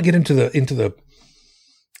to get into the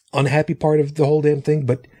unhappy part of the whole damn thing,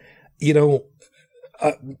 but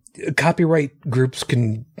copyright groups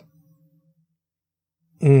can.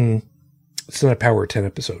 It's not a Power 10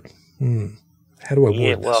 episode. How do I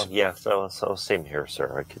word this? Well, yeah. So same here,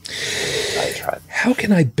 sir. I tried. How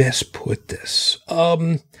can I best put this?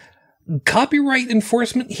 Copyright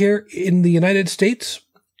enforcement here in the United States,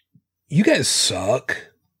 you guys suck.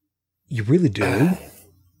 You really do.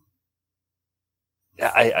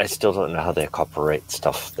 I still don't know how they copyright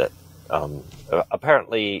stuff that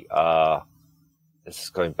apparently this is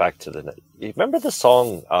going back to you remember the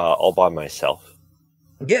song All By Myself?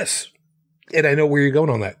 Yes. And I know where you're going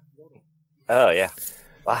on that. Oh, yeah.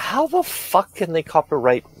 How the fuck can they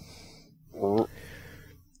copyright?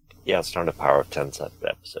 Yeah, it's not a Power of 10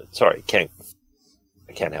 episode. Sorry, I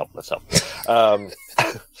can't help myself.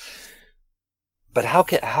 But how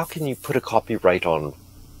can you put a copyright on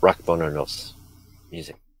Rachmaninoff's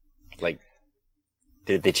music? Like,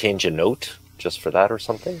 did they change a note just for that or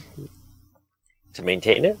something to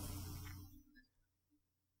maintain it?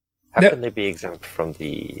 How can they be exempt from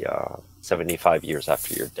the 75 years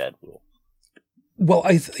after you're dead rule? Well,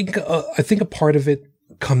 I think a part of it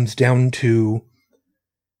comes down to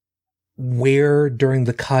where during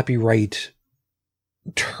the copyright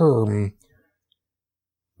term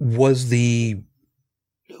was the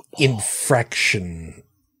infraction,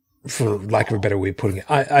 for lack of a better way of putting it.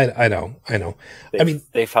 I know.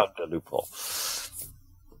 They found a loophole.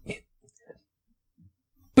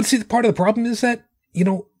 But see, the part of the problem is that,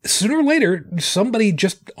 sooner or later, somebody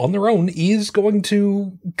just on their own is going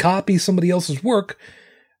to copy somebody else's work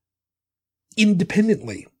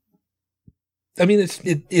independently. I mean,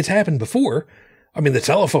 it's happened before. I mean, the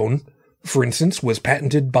telephone, for instance, was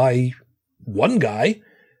patented by one guy,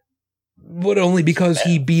 but only because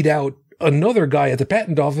he beat out another guy at the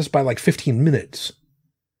patent office by like 15 minutes.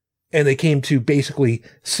 And they came to basically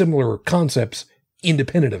similar concepts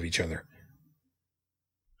independent of each other.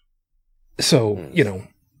 So,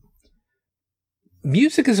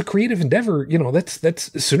 music is a creative endeavor.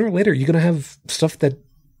 That's sooner or later, you're going to have stuff that...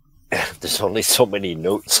 There's only so many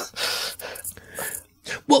notes.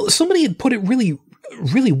 Well, somebody had put it really,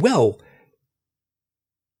 really well.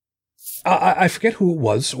 I forget who it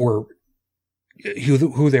was or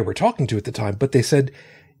who they were talking to at the time, but they said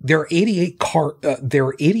there are 88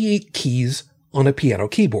 keys on a piano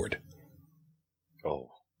keyboard. Oh,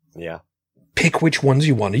 yeah. Pick which ones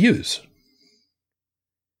you want to use.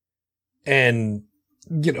 And,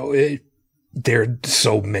 there are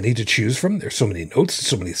so many to choose from. There's so many notes,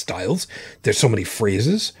 so many styles. There's so many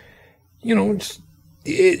phrases.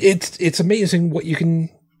 It's amazing what you can,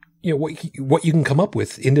 what you can come up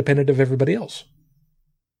with independent of everybody else.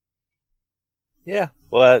 Yeah.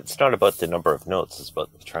 Well, it's not about the number of notes. It's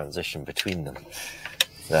about the transition between them.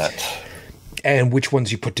 And which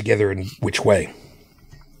ones you put together in which way.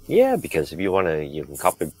 Yeah, because if you want to, you can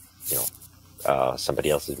copy,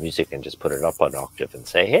 somebody else's music and just put it up on Octave and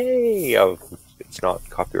say, hey, it's not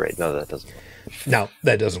copyright. No, that doesn't work. No,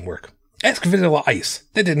 that doesn't work. Ask Vanilla Ice.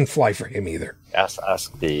 That didn't fly for him either. Ask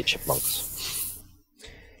the Chipmunks.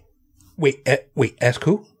 Wait, ask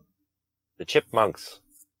who? The Chipmunks.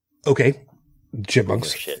 Okay,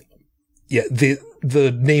 Chipmunks. Oh, shit. Yeah,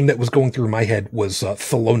 the name that was going through my head was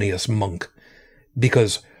Thelonious Monk.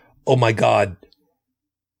 Because, oh my God,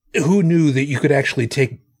 who knew that you could actually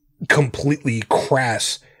take completely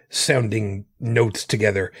crass sounding notes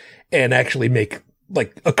together and actually make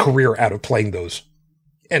like a career out of playing those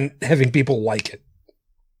and having people like it?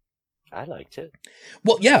 I liked it.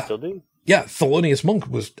 Well, yeah. I still do. Yeah, Thelonious Monk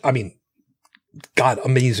was, God,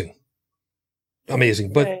 amazing.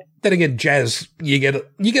 Amazing. But then again, jazz, you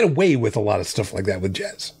get away with a lot of stuff like that with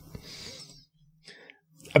jazz.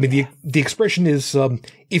 I mean, the expression is,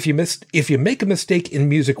 if you make a mistake in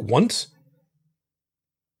music once,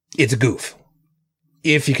 it's a goof.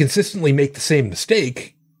 If you consistently make the same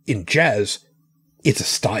mistake in jazz, it's a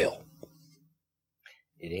style.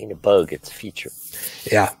 It ain't a bug, it's a feature.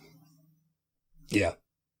 Yeah. Yeah.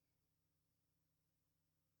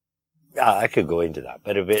 I could go into that,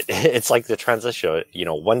 but it's like the transition,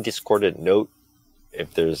 one discordant note,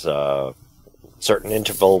 if there's a certain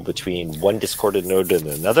interval between one discordant note and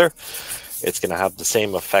another, it's going to have the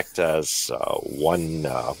same effect as one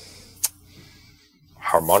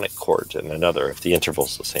harmonic chord and another if the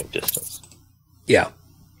interval's the same distance. Yeah.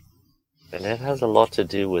 And it has a lot to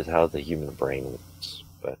do with how the human brain works.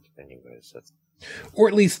 But anyways, that's... Or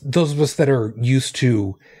at least those of us that are used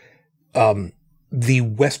to the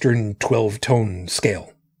Western 12-tone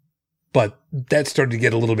scale. But that started to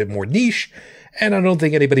get a little bit more niche, and I don't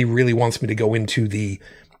think anybody really wants me to go into the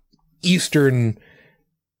Eastern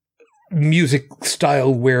music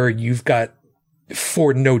style where you've got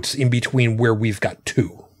 4 notes in between where we've got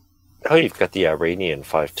 2. Oh, you've got the Iranian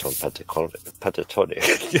 5-tone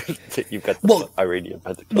pentatonic. You've got the Iranian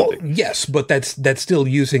pentatonic. Well, yes, but that's still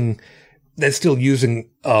using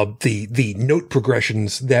the note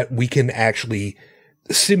progressions that we can actually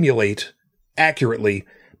simulate accurately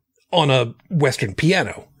on a Western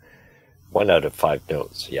piano. 1 out of 5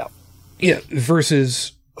 notes, yeah. Yeah,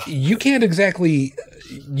 versus you can't exactly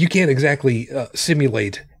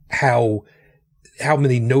simulate how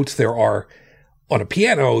many notes there are on a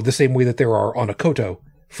piano the same way that there are on a koto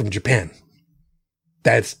from Japan.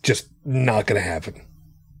 That's just not going to happen.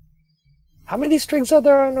 How many strings are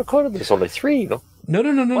there on a koto? There's only 3, no?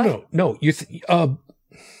 No. You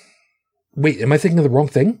wait, am I thinking of the wrong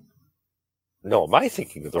thing? No, am I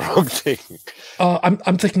thinking of the wrong thing?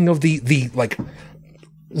 I'm thinking of the like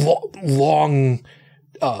long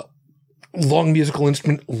musical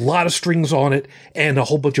instrument, a lot of strings on it, and a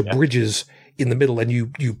whole bunch of bridges in the middle, and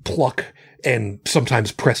you pluck and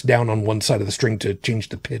sometimes press down on one side of the string to change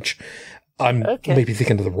the pitch. I'm maybe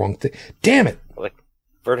thinking of the wrong thing. Damn it! Like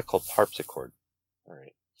vertical harpsichord. All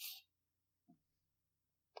right.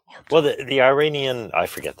 Well, the Iranian, I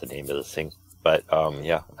forget the name of this thing, but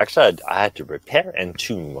yeah. Actually, I had to repair and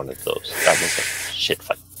tune one of those. That was a shit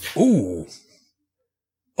fight. Ooh.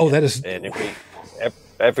 Oh, that is. And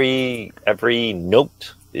every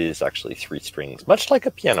note is actually 3 strings, much like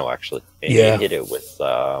a piano, actually. And you hit it with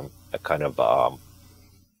a kind of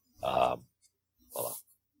a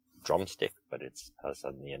drumstick, but it has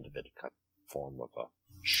on the end of it a kind of form of a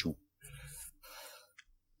shoe.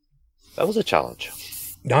 That was a challenge.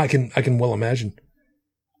 No, I can well imagine.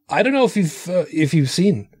 I don't know if you've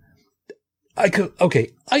seen. I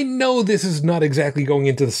know this is not exactly going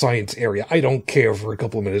into the science area. I don't care for a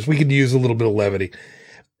couple of minutes. We could use a little bit of levity.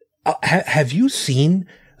 Have you seen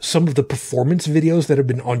some of the performance videos that have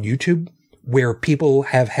been on YouTube where people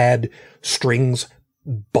have had strings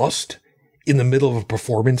bust in the middle of a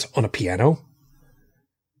performance on a piano?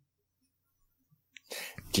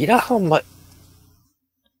 Do you know how much?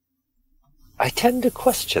 I tend to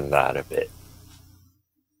question that a bit.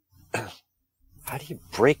 How do you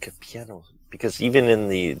break a piano? Because even in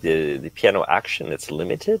the piano action, it's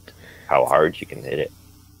limited how hard you can hit it.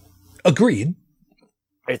 Agreed.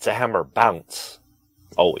 It's a hammer bounce,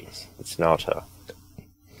 always. It's not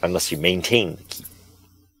unless you maintain the key.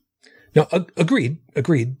 No, agreed.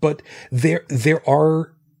 But there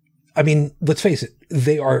are, I mean, let's face it,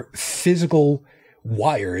 they are physical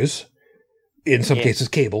wires, in some cases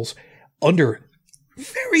cables, under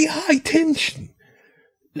very high tension.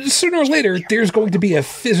 Sooner or later, there's going to be a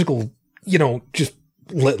physical, just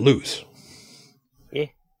let loose. Yeah,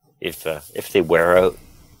 if they wear out.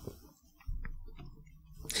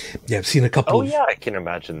 Yeah, I've seen a couple. Oh yeah, I can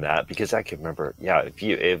imagine that because I can remember. Yeah,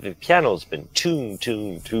 if the piano's been tuned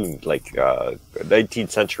like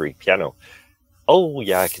 19th century piano. Oh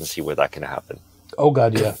yeah, I can see where that can happen. Oh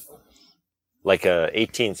god, yeah. Like a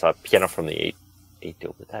 18th piano from the 8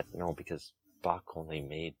 deal with that. No, because Bach only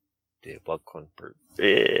made the Bach convert.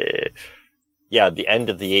 Yeah, the end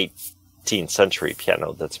of the 18th century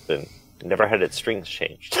piano that's been. Never had its strings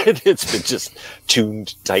changed. It's been just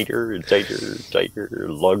tuned tighter and tighter,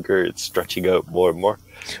 longer. It's stretching out more and more.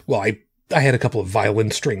 Well, I had a couple of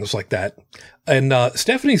violin strings like that. And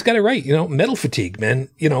Stephanie's got it right. Metal fatigue, man.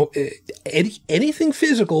 Anything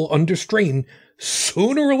physical under strain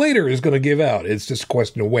sooner or later is going to give out. It's just a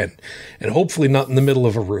question of when. And hopefully not in the middle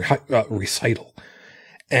of a recital.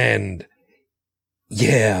 And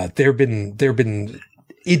yeah, there been.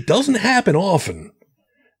 It doesn't happen often.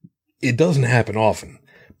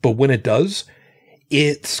 But when it does,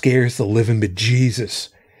 it scares the living bejesus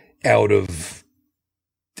out of,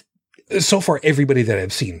 so far, everybody that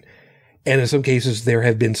I've seen. And in some cases, there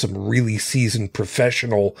have been some really seasoned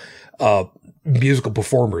professional musical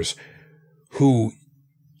performers who,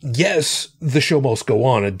 yes, the show must go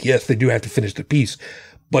on, and yes, they do have to finish the piece,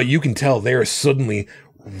 but you can tell they're suddenly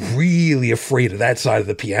really afraid of that side of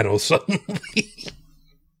the piano suddenly.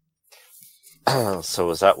 So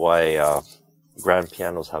is that why grand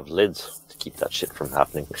pianos have lids to keep that shit from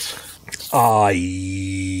happening? I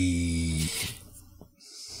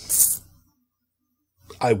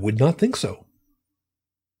would not think so.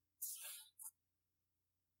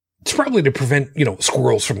 It's probably to prevent,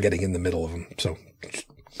 squirrels from getting in the middle of them. So.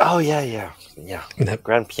 Oh yeah.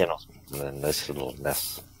 Grand pianos, a nice little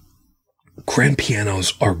mess. Grand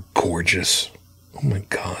pianos are gorgeous. Oh my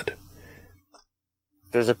god.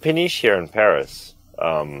 There's a Peniche here in Paris.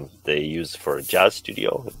 They use for a jazz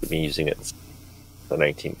studio. They've been using it since the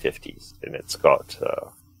 1950s, and it's got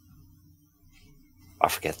I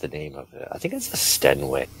forget the name of it. I think it's a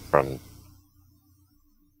Steinway from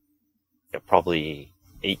probably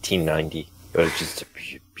 1890. But it's just a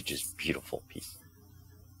beautiful piece.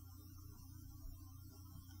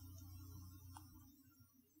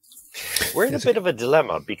 We're in a bit of a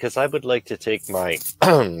dilemma because I would like to take my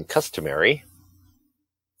customary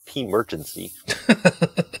emergency.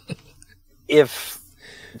 If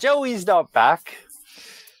Joey's not back,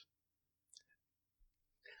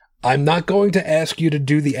 I'm not going to ask you to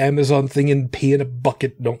do the Amazon thing and pee in a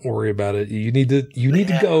bucket. Don't worry about it. You need to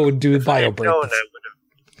go and do a bio break.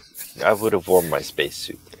 I would have worn my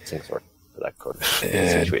spacesuit. For that kind of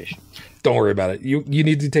situation. Don't worry about it. You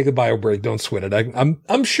need to take a bio break. Don't sweat it.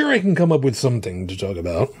 I'm sure I can come up with something to talk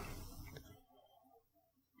about.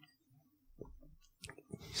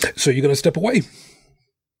 So you're going to step away?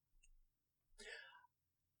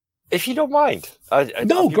 If you don't mind.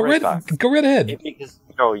 No, go right ahead. Because,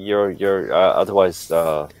 you're otherwise,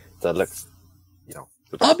 the looks,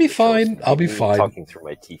 I'll be fine. I'll be fine. Talking through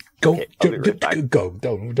my teeth. Go, Okay, go.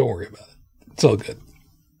 Don't worry about it. It's all good.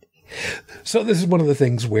 So this is one of the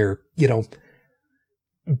things where,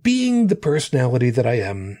 being the personality that I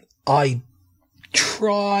am, I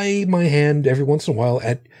try my hand every once in a while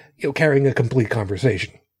at, carrying a complete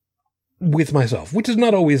conversation with myself, which is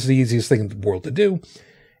not always the easiest thing in the world to do.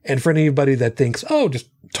 And for anybody that thinks, just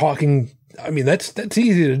talking, that's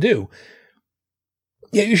easy to do.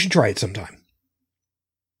 Yeah, you should try it sometime.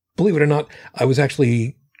 Believe it or not, I was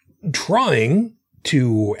actually trying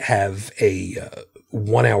to have a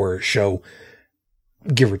 1 hour show,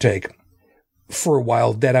 give or take, for a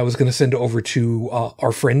while that I was going to send over to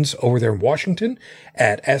our friends over there in Washington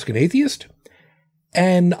at Ask an Atheist.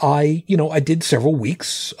 And I did several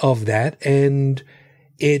weeks of that, and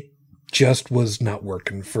it just was not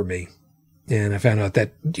working for me. And I found out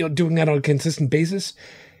that, doing that on a consistent basis,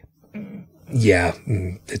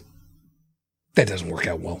 that doesn't work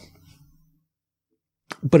out well.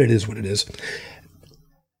 But it is what it is.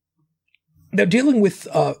 Now, dealing with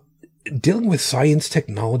science,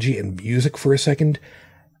 technology, and music for a second,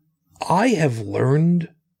 I have learned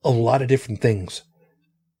a lot of different things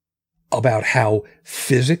about how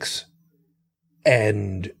physics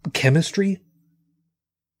and chemistry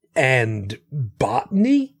and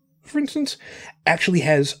botany, for instance, actually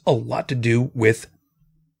has a lot to do with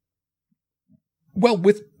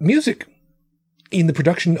music in the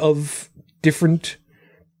production of different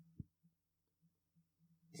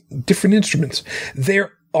instruments.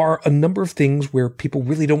 There are a number of things where people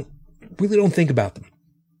really don't think about them.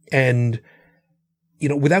 And,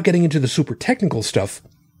 without getting into the super technical stuff,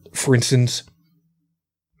 for instance,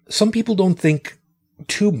 some people don't think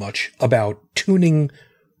too much about tuning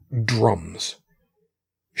drums.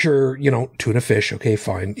 Sure, tune a fish. Okay,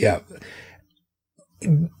 fine. Yeah.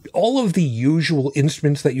 All of the usual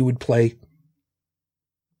instruments that you would play,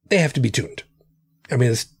 they have to be tuned.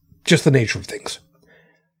 It's just the nature of things.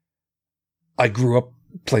 I grew up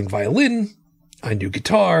playing violin. I knew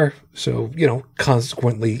guitar. So,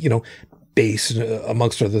 consequently, bass,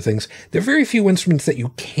 amongst other things. There are very few instruments that you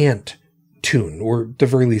can't tune, or at the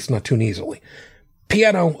very least not tune easily.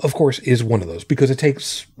 Piano, of course, is one of those because it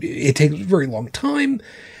takes a very long time,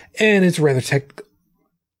 and it's rather technical.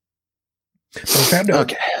 I found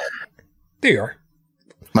out. Okay. There you are.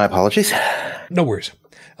 My apologies. No worries.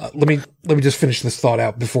 Let me just finish this thought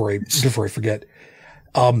out before I forget.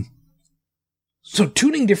 So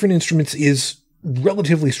tuning different instruments is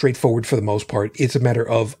relatively straightforward for the most part. It's a matter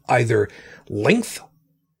of either length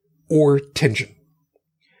or tension.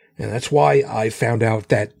 And that's why I found out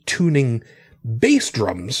that tuning bass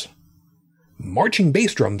drums, marching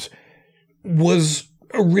bass drums, was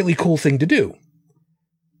a really cool thing to do.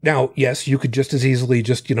 Now, yes, you could just as easily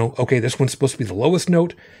okay, this one's supposed to be the lowest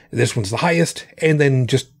note, this one's the highest, and then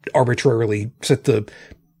just arbitrarily set the,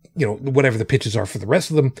 whatever the pitches are for the rest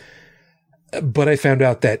of them. But I found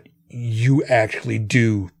out that you actually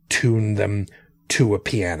do tune them to a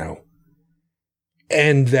piano.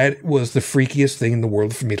 And that was the freakiest thing in the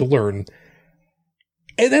world for me to learn.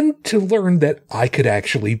 And then to learn that I could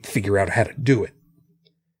actually figure out how to do it.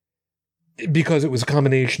 Because it was a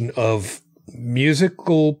combination of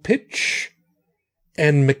musical pitch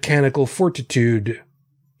and mechanical fortitude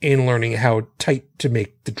in learning how tight to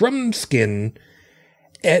make the drum skin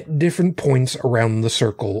at different points around the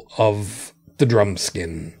circle of the drum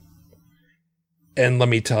skin. And let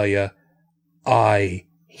me tell you, I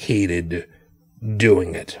hated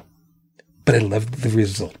doing it, but I loved the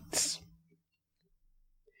results.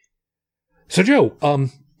 So Joe,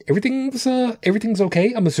 everything's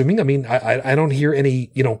okay, I'm assuming. I don't hear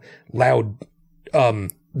any, loud,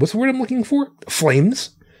 what's the word I'm looking for?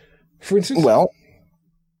 Flames, for instance? Well,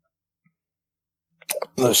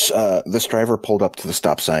 this driver pulled up to the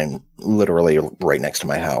stop sign literally right next to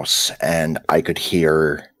my house, and I could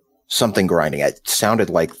hear something grinding. It sounded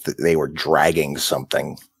like they were dragging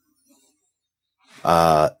something.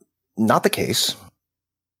 Not the case.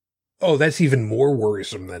 Oh, that's even more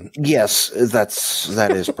worrisome then. Yes,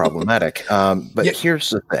 that is problematic. But yeah. Here's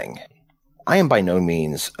the thing. I am by no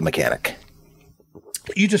means a mechanic.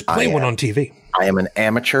 You just play one on TV. I am an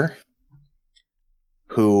amateur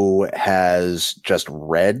who has just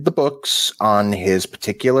read the books on his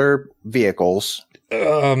particular vehicles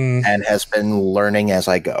and has been learning as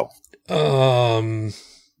I go.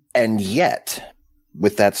 And yet,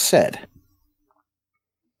 with that said,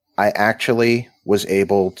 I actually was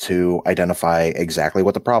able to identify exactly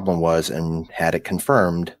what the problem was and had it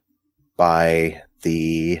confirmed by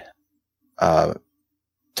the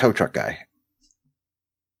tow truck guy.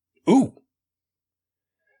 Ooh.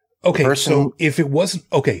 Okay, so if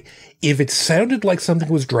it sounded like something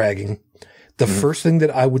was dragging, the first thing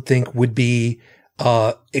that I would think would be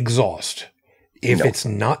exhaust. If it's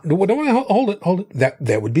not, no, hold it.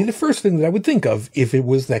 That would be the first thing that I would think of if it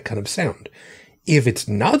was that kind of sound. If it's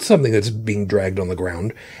not something that's being dragged on the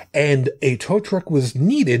ground and a tow truck was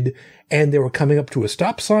needed and they were coming up to a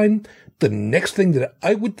stop sign, the next thing that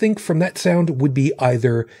I would think from that sound would be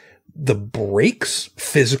either the brakes,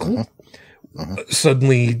 physical,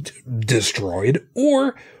 suddenly destroyed,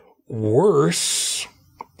 or worse,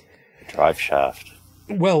 drive shaft.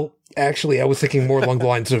 Well, actually, I was thinking more along the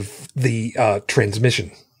lines of the transmission.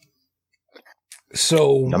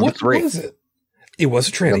 So what was it? It was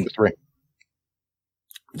a tranny. Number 3.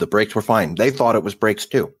 The brakes were fine. They thought it was brakes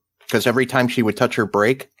too, because every time she would touch her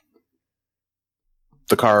brake,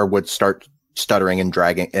 the car would start stuttering and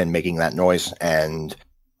dragging and making that noise and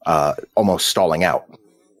almost stalling out.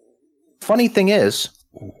 Funny thing is,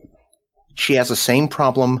 she has the same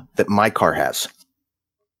problem that my car has.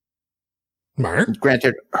 Mark?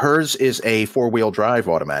 Granted, hers is a 4-wheel drive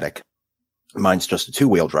automatic. Mine's just a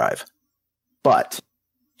 2-wheel drive. But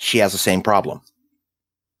she has the same problem.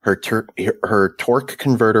 Her torque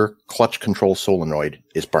converter clutch control solenoid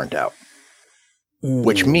is burnt out.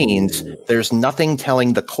 Which means there's nothing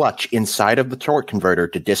telling the clutch inside of the torque converter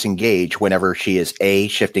to disengage whenever she is A,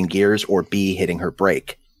 shifting gears, or B, hitting her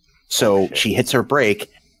brake. So she hits her brake,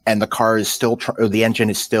 and the car is still, the engine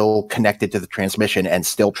is still connected to the transmission and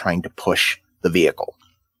still trying to push the vehicle.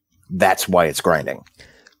 That's why it's grinding.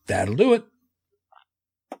 That'll do it.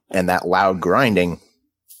 And that loud grinding,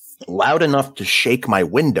 loud enough to shake my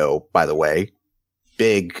window, by the way,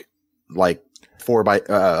 big, like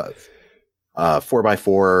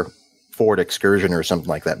 4x4 Ford Excursion or something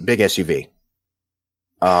like that, big SUV.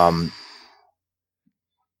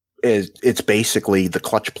 It's basically the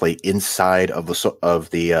clutch plate inside of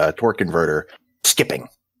the torque converter skipping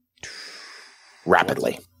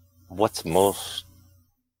rapidly. What's most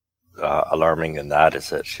alarming in that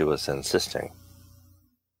is that she was insisting.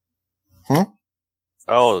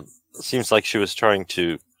 Oh, it seems like she was trying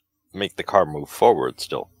to make the car move forward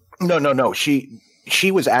still. No. She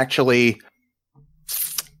was actually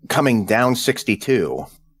coming down 62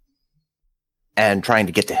 and trying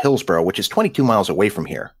to get to Hillsborough, which is 22 miles away from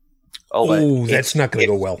here. Oh, that's not going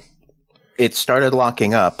to go well. It started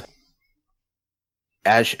locking up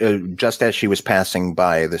just as she was passing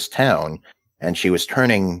by this town, and she was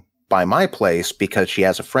turning by my place because she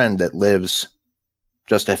has a friend that lives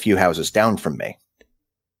just a few houses down from me.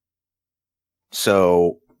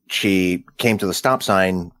 So she came to the stop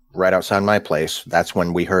sign right outside my place. That's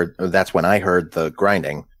when I heard the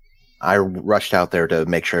grinding. I rushed out there to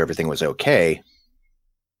make sure everything was okay.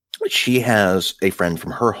 She has a friend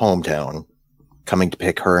from her hometown coming to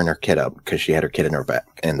pick her and her kid up because she had her kid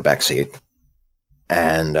in the back seat.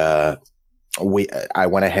 And I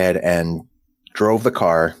went ahead and drove the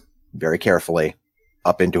car very carefully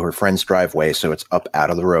up into her friend's driveway, so it's up out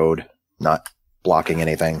of the road, not blocking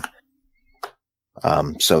anything.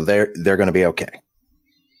 So they're going to be okay.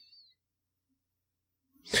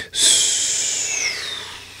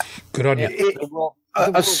 Good on you.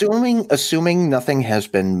 Assuming nothing has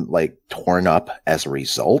been like torn up as a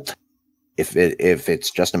result, if it's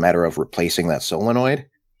just a matter of replacing that solenoid,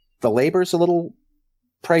 the labor's a little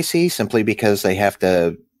pricey simply because they have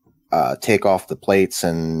to take off the plates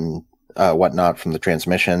and whatnot from the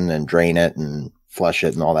transmission and drain it and flush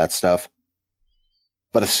it and all that stuff.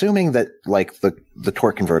 But assuming that like the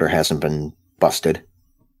torque converter hasn't been busted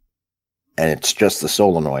and it's just the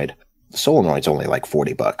solenoid's only like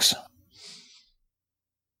 $40.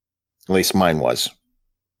 At least mine was.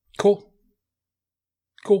 Cool.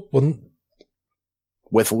 Well,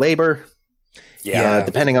 with labor,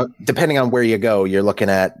 depending on where you go, you're looking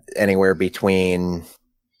at anywhere between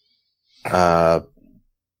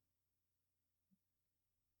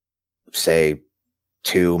say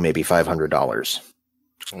 $200, maybe $500.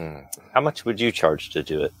 How much would you charge to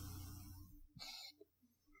do it?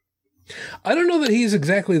 I don't know that he's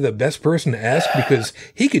exactly the best person to ask because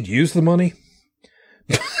he could use the money.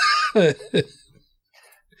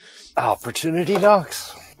 Opportunity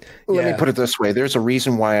knocks. Let me put it this way. There's a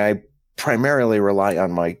reason why I primarily rely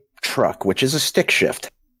on my truck, which is a stick shift.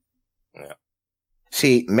 Yeah.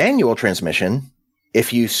 See, manual transmission,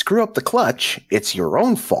 if you screw up the clutch, it's your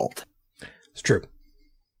own fault. It's true.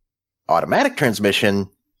 Automatic transmission,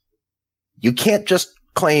 you can't just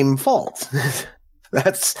claim fault.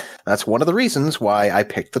 That's one of the reasons why I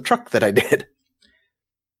picked the truck that I did.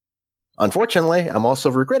 Unfortunately, I'm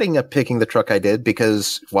also regretting picking the truck I did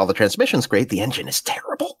because while the transmission's great, the engine is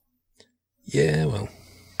terrible. Yeah, well,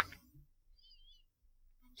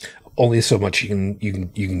 only so much you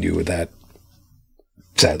can do with that.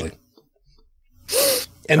 Sadly,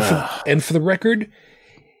 and for the record,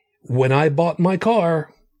 when I bought my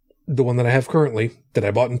car, the one that I have currently, that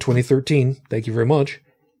I bought in 2013, thank you very much.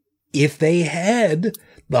 If they had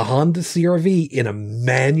the Honda CR-V in a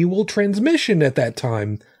manual transmission at that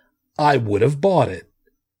time, I would have bought it.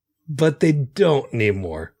 But they don't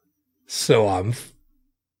anymore. So I'm...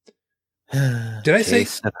 Did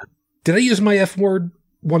I use my F word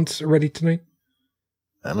once already tonight?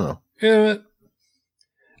 I don't know. Yeah,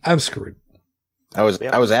 I'm screwed. I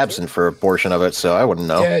was absent for a portion of it, so I wouldn't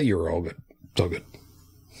know. Yeah, you're all good. It's all good.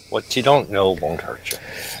 What you don't know won't hurt you.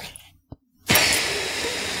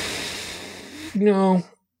 No,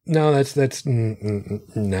 that's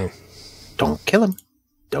no. Don't kill him.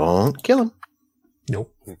 Don't kill him.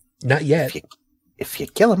 Nope. Not yet. If you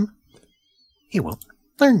kill him, he won't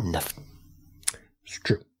learn nothing. It's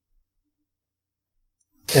true.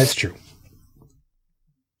 That's true.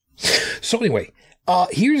 So anyway,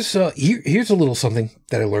 here's a little something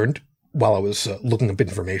that I learned while I was looking up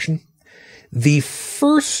information. The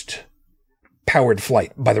first powered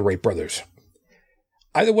flight by the Wright brothers.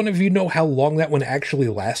 Either one of you know how long that one actually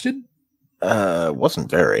lasted?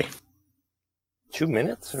 Wasn't very. 2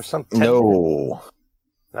 minutes or something? No.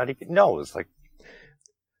 Not even. No, it was like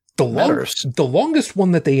the longest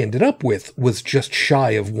one that they ended up with was just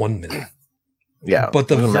shy of 1 minute. Yeah, but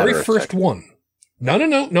the very first one. No,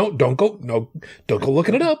 don't go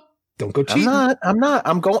looking it up. Don't go cheating. I'm not.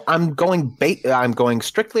 I'm going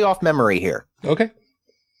strictly off memory here. Okay.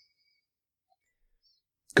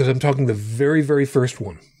 Because I'm talking the very, very first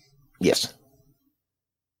one. Yes.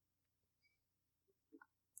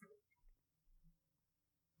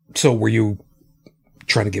 So were you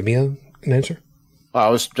trying to give me an answer? I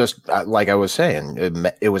was just, like I was saying,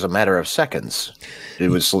 it was a matter of seconds. It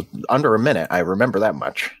was under a minute. I remember that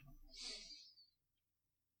much.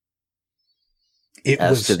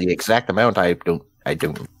 As to the exact amount, I don't.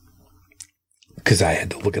 Because I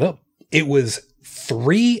had to look it up. It was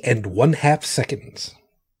 3.5 seconds.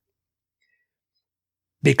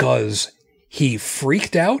 Because he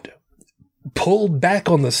freaked out, pulled back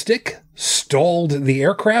on the stick, stalled the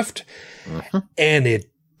aircraft, and it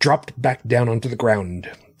dropped back down onto the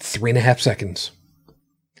ground. 3.5 seconds.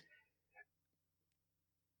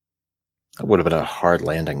 That would have been a hard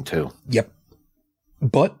landing, too. Yep.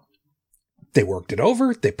 But they worked it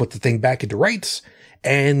over, they put the thing back into rights,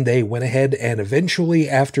 and they went ahead and eventually,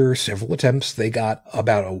 after several attempts, they got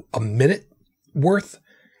about a minute worth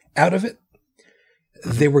out of it.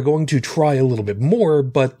 They were going to try a little bit more,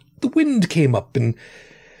 but the wind came up and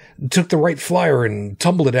took the Wright Flyer and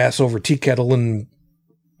tumbled it ass over tea kettle and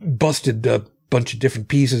busted a bunch of different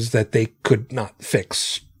pieces that they could not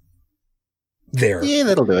fix there. Yeah,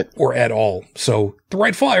 that'll do it. Or at all. So the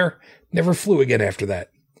Wright Flyer never flew again after that.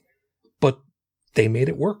 But they made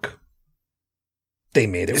it work. They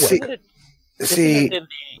made it work. See, in the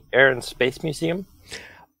Air and Space Museum?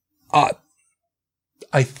 I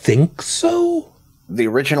think so. The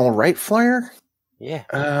original Wright Flyer?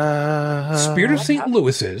 Yeah. Spirit of St.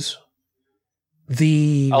 Louis is.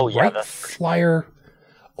 The Wright Flyer.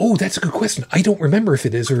 Oh, that's a good question. I don't remember if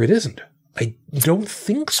it is or it isn't. I don't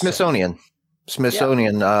think so. Smithsonian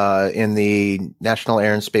in the National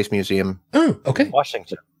Air and Space Museum. Oh, okay.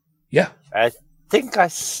 Washington. Yeah. I think I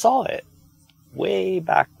saw it way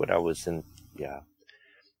back when I was in, Yeah,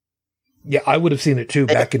 I would have seen it too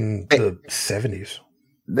back in the 70s.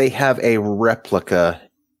 They have a replica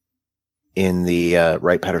in the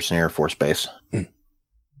Wright-Patterson Air Force Base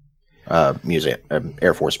museum,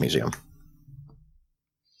 Air Force Museum.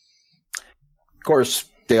 Of course,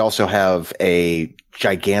 they also have a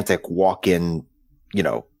gigantic walk-in,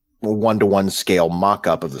 1-to-1 scale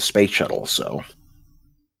mock-up of the space shuttle. So,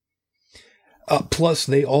 plus,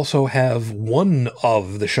 they also have one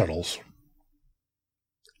of the shuttles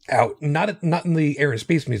out, not in the Air and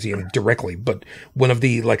Space Museum directly, but one of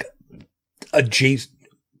the adjacent.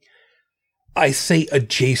 I say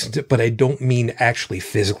adjacent, but I don't mean actually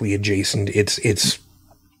physically adjacent. It's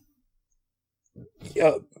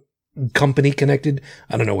company connected.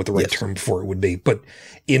 I don't know what the right term for it would be, but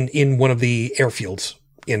in one of the airfields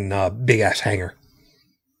in big ass hangar.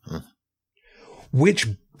 Which,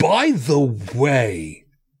 by the way,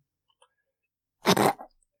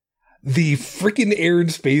 the freaking Air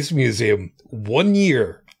and Space Museum 1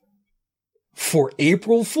 year for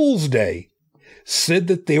April Fool's Day said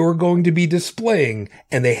that they were going to be displaying,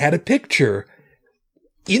 and they had a picture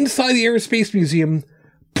inside the Air and Space Museum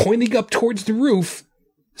pointing up towards the roof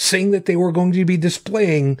saying that they were going to be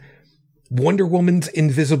displaying Wonder Woman's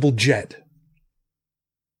invisible jet.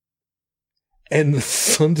 And the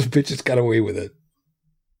sons of bitches got away with it.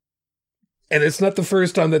 And it's not the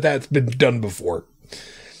first time that that's been done before.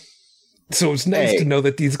 So it's nice to know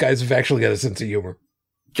that these guys have actually got a sense of humor.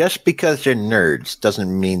 Just because they're nerds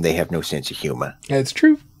doesn't mean they have no sense of humor. That's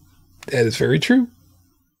true. That is very true.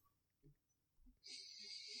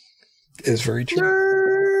 It's very true.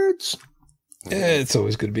 Nerds! It's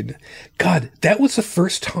always good to be... God, that was the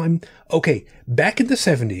first time... Okay, back in the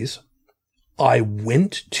 70s, I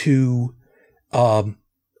went to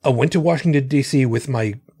Washington, D.C. with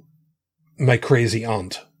my crazy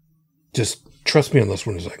aunt. Just trust me on this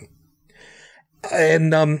one a second.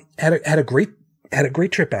 And had a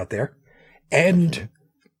great trip out there. And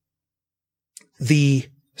the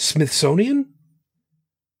Smithsonian,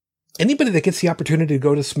 anybody that gets the opportunity to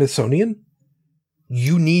go to Smithsonian,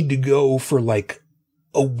 you need to go for like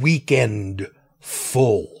a weekend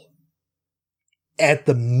full at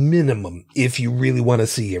the minimum if you really want to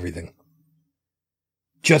see everything.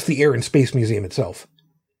 Just the Air and Space Museum itself.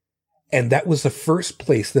 And that was the first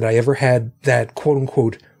place that I ever had that quote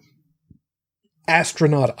unquote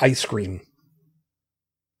astronaut ice cream.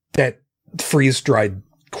 That freeze-dried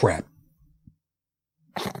crap.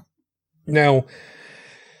 Now,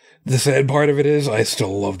 the sad part of it is I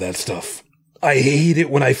still love that stuff. I hate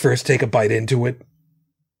it when I first take a bite into it.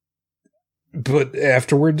 But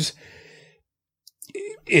afterwards,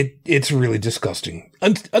 it's really disgusting.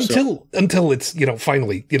 Until it's,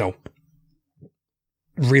 finally,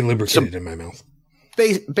 relubricated in my mouth.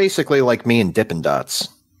 Basically like me and Dippin' Dots.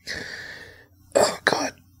 Oh,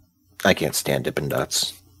 God. I can't stand Dippin'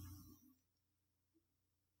 Dots.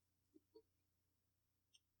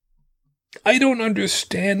 I don't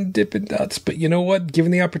understand Dippin' Dots, but you know what?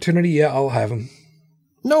 Given the opportunity, yeah, I'll have them.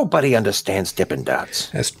 Nobody understands Dippin' Dots.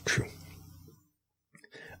 That's true.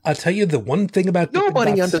 I'll tell you the one thing about Dippin'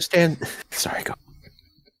 Nobody Dots. understands... Sorry, go.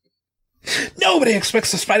 Nobody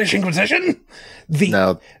expects the Spanish Inquisition.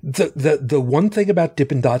 The one thing about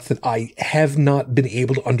Dippin' Dots that I have not been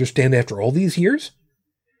able to understand after all these years,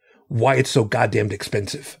 why it's so goddamn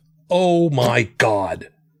expensive. Oh my God.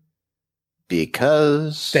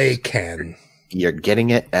 Because they can. You're getting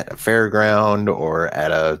it at a fairground or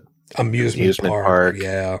at a amusement park.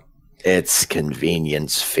 Yeah. It's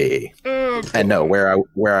convenience fee. And no, where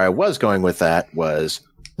I was going with that was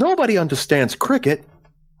nobody understands cricket.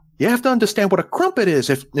 You have to understand what a crumpet is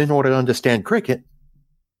in order to understand cricket.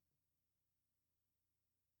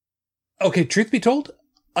 Okay, truth be told,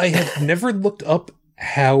 I have never looked up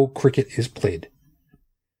how cricket is played.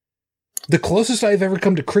 The closest I've ever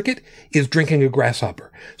come to cricket is drinking a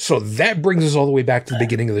grasshopper. So that brings us all the way back to the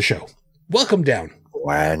beginning of the show. Welcome down.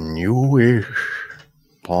 When you wish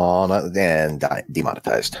upon and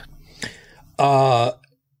demonetized. I'm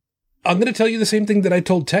going to tell you the same thing that I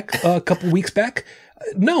told Tech a couple weeks back.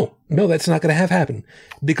 No, that's not going to happen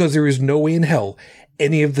because there is no way in hell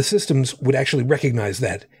any of the systems would actually recognize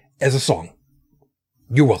that as a song.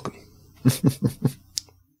 You're welcome.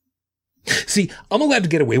 See, I'm allowed to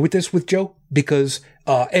get away with this with Joe because,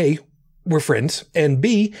 A, we're friends, and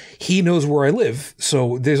B, he knows where I live,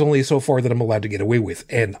 so there's only so far that I'm allowed to get away with,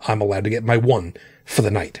 and I'm allowed to get my one for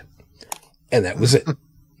the night. And that was it.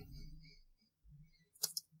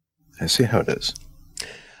 I see how it is.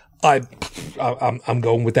 I'm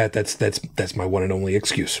going with that. That's my one and only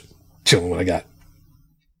excuse. It's the only one I got.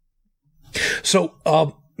 So,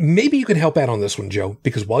 maybe you can help out on this one, Joe,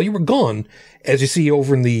 because while you were gone, as you see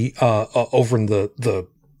over in the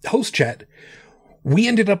host chat, we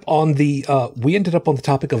ended up on the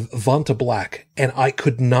topic of Vanta Black, and I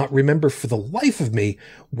could not remember for the life of me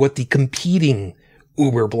what the competing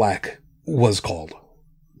Uber Black was called.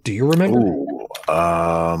 Do you remember? Ooh,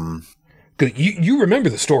 you remember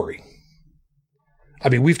the story. I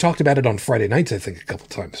mean, we've talked about it on Friday nights, I think, a couple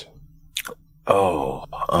times.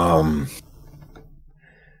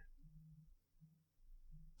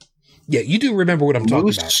 Yeah, you do remember what I'm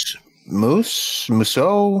talking about.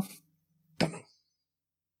 Musso?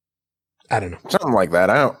 I don't know. Something like that.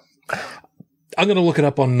 I'm going to look it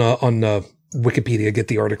up on Wikipedia, get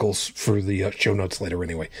the articles for the show notes later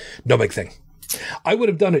anyway. No big thing. I would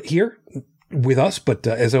have done it here with us, but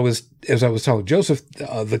as I was telling Joseph,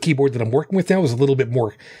 the keyboard that I'm working with now is a little bit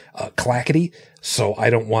more clackety, so I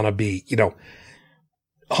don't want to be,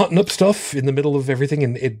 hunting up stuff in the middle of everything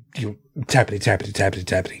and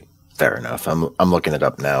tappity. Fair enough. I'm looking it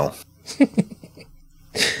up now.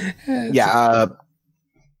 Yeah.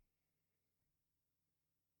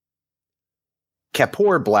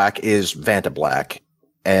 Kapoor Black is Vanta Black.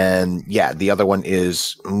 And yeah, the other one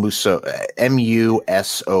is Musou,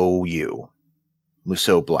 Musou.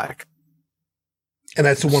 Musou Black. And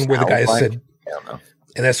that's the one where the guy Black? said, I don't know.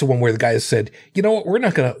 and that's the one where the guy said, you know what, we're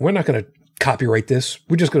not gonna copyright this.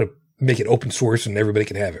 We're just gonna make it open source and everybody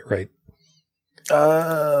can have it, right?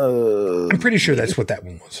 I'm pretty sure that's what that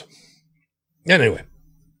one was. Anyway,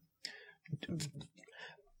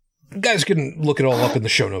 you guys can look it all up in the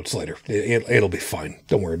show notes later. It'll be fine.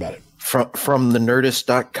 Don't worry about it. From the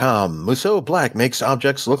Nerdist.com, Musou Black makes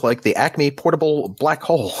objects look like the Acme portable black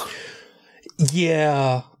hole.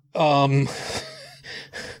 Yeah.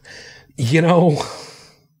 You know,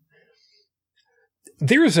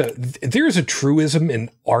 there's a truism in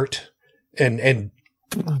art, and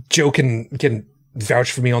Joe can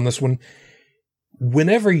vouch for me on this one.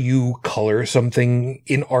 Whenever you color something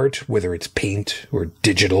in art, whether it's paint or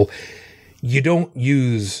digital, you don't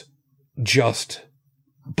use just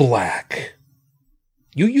black.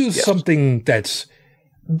 You use something that's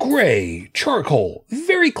gray, charcoal,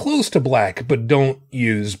 very close to black, but don't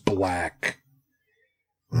use black.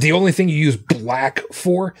 The only thing you use black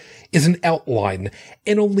for is an outline,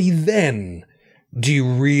 and only then do you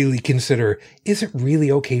really consider, is it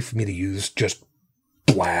really okay for me to use just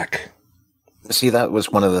black? See, that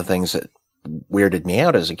was one of the things that weirded me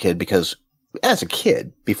out as a kid, because as a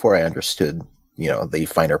kid, before I understood, the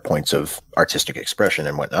finer points of artistic expression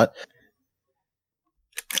and whatnot,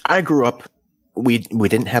 I grew up, we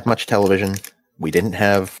didn't have much television. We didn't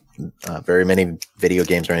have very many video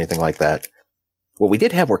games or anything like that. What we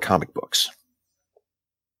did have were comic books.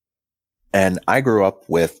 And I grew up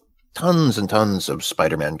with tons and tons of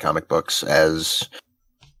Spider-Man comic books, as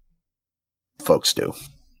folks do.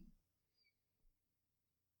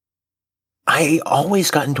 I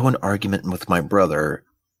always got into an argument with my brother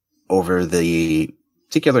over the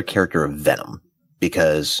particular character of Venom,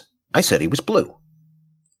 because I said he was blue.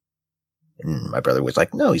 And my brother was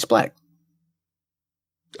like, no, he's black.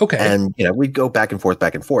 Okay. And, we'd go back and forth.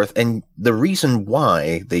 And the reason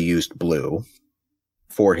why they used blue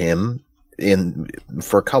for him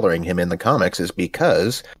for coloring him in the comics is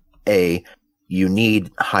because, A, you need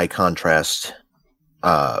high contrast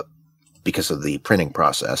because of the printing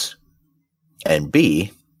process. And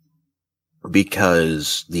B,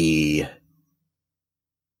 because the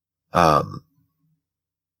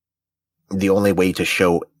only way to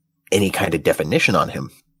show any kind of definition on him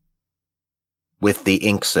with the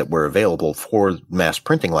inks that were available for mass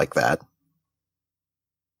printing like that,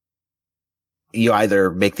 you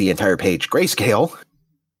either make the entire page grayscale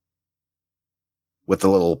with the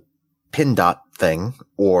little pin dot thing,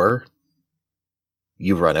 or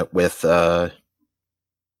you run it with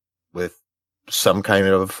some kind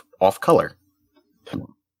of off color.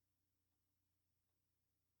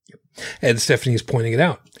 And Stephanie's pointing it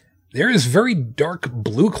out. There is very dark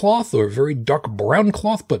blue cloth or very dark brown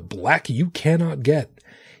cloth, but black you cannot get.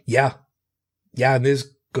 Yeah. Yeah, and there's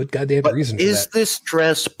good goddamn reason for that. Is this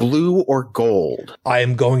dress blue or gold? I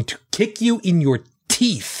am going to kick you in your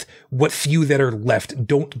teeth. What few that are left.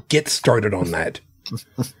 Don't get started on that.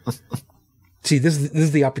 See, this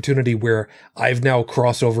is the opportunity where I've now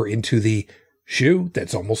crossed over into the shoe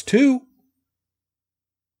that's almost 2.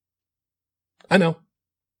 I know.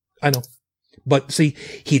 But see,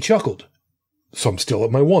 he chuckled. So I'm still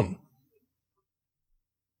at my 1.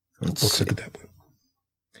 Looks like that way.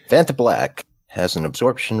 Vanta Black has an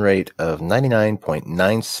absorption rate of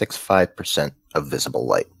 99.965% of visible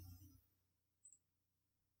light.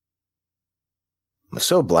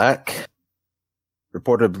 Musou Black,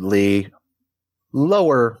 reportedly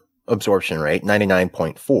lower absorption rate,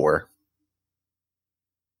 99.4%.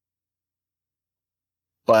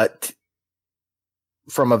 But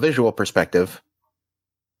from a visual perspective,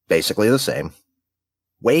 basically the same.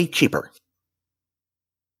 Way cheaper.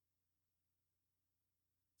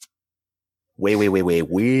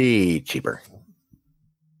 Way cheaper.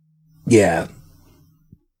 Yeah.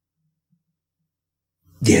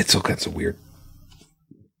 Yeah, it's all kinds of weird.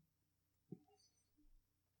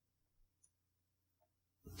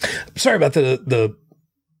 Sorry about the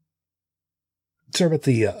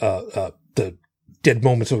dead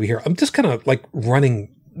moments over here. I'm just kind of like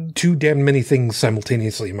running too damn many things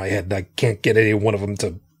simultaneously in my head, and I can't get any one of them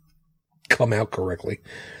to come out correctly.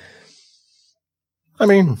 I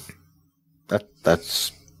mean,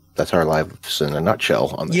 that's our lives in a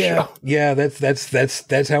nutshell on the show. Yeah,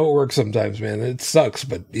 that's how it works sometimes, man. It sucks,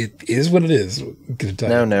 but it is what it is.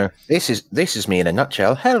 No. This is me in a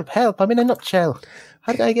nutshell. Help! I'm in a nutshell.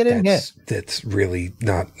 How did I get in here? That's really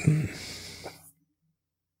not.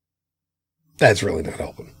 That's really not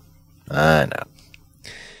helping. I know.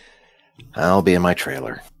 I'll be in my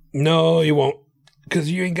trailer. No, you won't. Because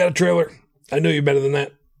you ain't got a trailer. I know you better than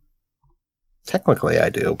that. Technically, I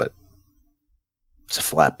do, but it's a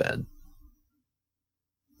flatbed.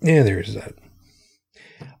 Yeah, there is that.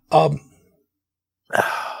 I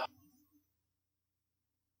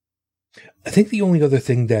think the only other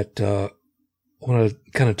thing that I want to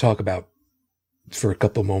kind of talk about for a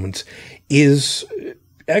couple of moments is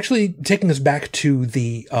actually taking us back to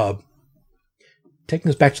the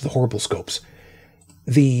horrible scopes.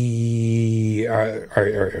 Let me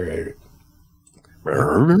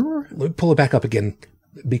pull it back up again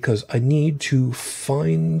because I need to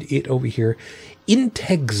find it over here.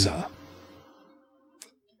 Intexa.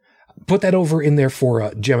 Put that over in there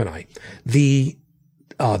for Gemini. The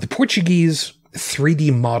Portuguese 3D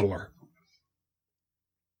modeler.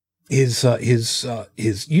 His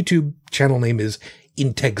YouTube channel name is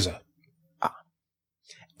Intexa.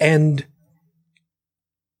 And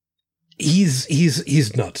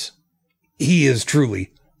he's nuts. He is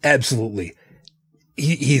truly, absolutely,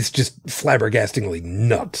 he's just flabbergastingly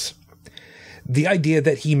nuts. The idea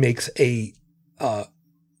that he makes that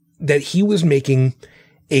he was making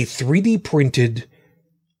a 3D printed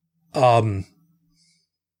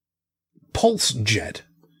pulse jet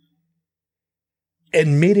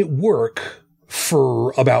and made it work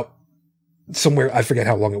for about somewhere, I forget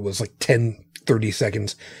how long it was, like 10, 30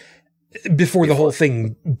 seconds before the whole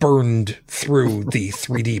thing burned through the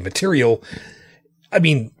 3D material. I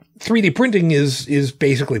mean, 3D printing is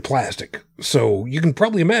basically plastic. So you can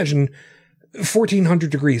probably imagine 1400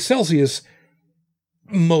 degrees Celsius,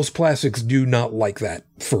 most plastics do not like that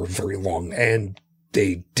for very long, and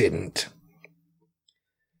they didn't.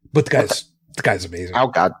 But the guy's amazing. Oh,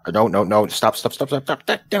 God. No. Stop.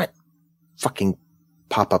 Damn it. Fucking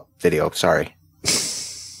pop-up video. Sorry.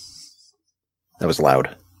 That was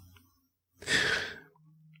loud.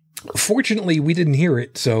 Fortunately, we didn't hear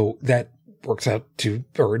it, so that works out to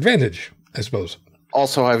our advantage, I suppose.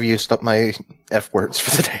 Also, I've used up my F words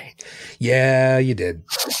for the day. Yeah, you did.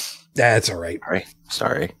 That's all right.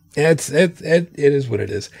 Sorry. It is what it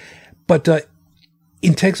is. But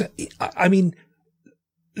in Texas, I mean,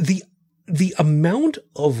 the amount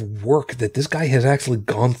of work that this guy has actually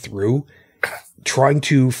gone through trying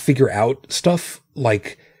to figure out stuff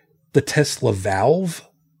like the Tesla valve,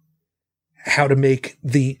 how to make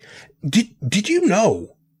the... Did you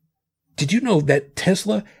know that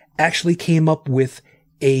Tesla actually came up with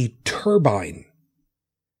a turbine,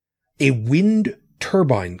 a wind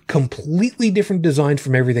turbine, completely different design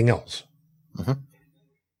from everything else,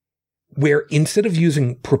 where instead of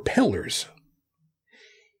using propellers,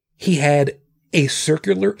 he had a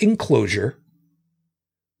circular enclosure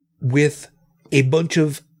with a bunch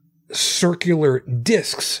of circular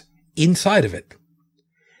discs inside of it,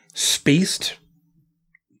 spaced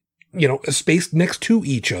next to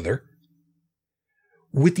each other,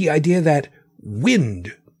 with the idea that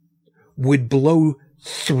wind would blow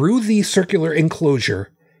through the circular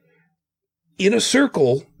enclosure in a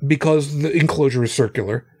circle because the enclosure is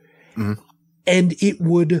circular, and it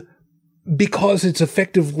would, because it's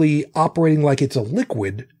effectively operating like it's a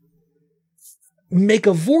liquid, make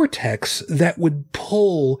a vortex that would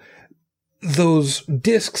pull those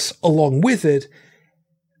discs along with it,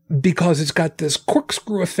 because it's got this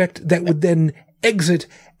corkscrew effect that would then exit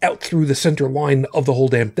out through the center line of the whole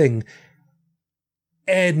damn thing.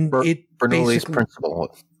 And Bernoulli's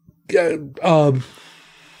principle.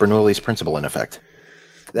 Bernoulli's principle, in effect.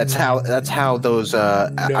 That's how those. I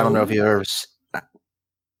don't know if you ever.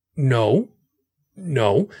 No,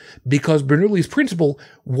 because Bernoulli's principle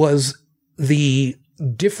was the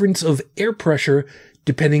difference of air pressure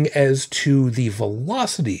depending as to the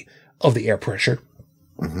velocity of the air pressure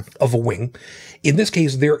of a wing. In this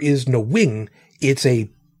case, there is no wing. It's a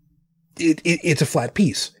flat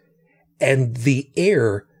piece, and the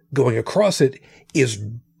air going across it is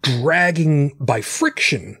dragging by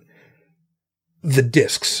friction the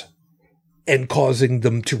discs and causing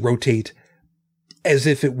them to rotate as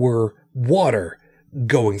if it were water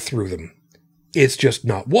going through them. It's just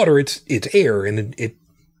not water, it's air, and it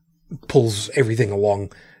pulls everything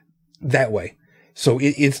along that way. So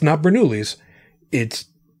it's not Bernoulli's. It's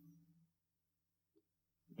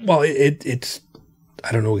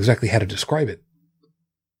I don't know exactly how to describe it.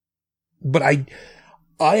 But I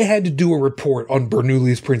had to do a report on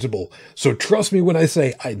Bernoulli's principle. So trust me when I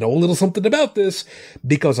say I know a little something about this,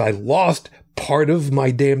 because I lost part of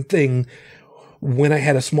my damn thing when I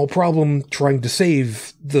had a small problem trying to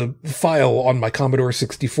save the file on my Commodore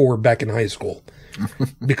 64 back in high school,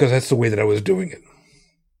 because that's the way that I was doing it.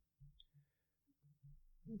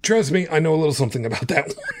 Trust me, I know a little something about that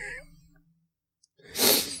one.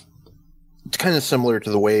 kind of similar to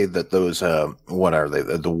the way that those, what are they?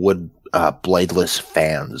 The wood bladeless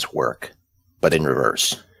fans work, but in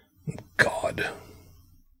reverse. God.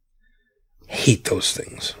 Hate those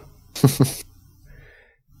things.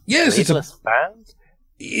 Yes, Bladeless fans?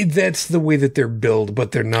 That's the way that they're built,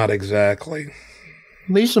 but they're not exactly.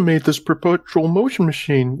 Lisa made this perpetual motion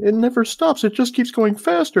machine. It never stops. It just keeps going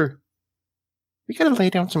faster. We gotta lay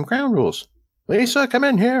down some ground rules. Lisa, come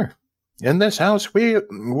in here. In this house, we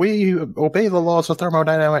obey the laws of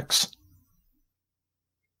thermodynamics.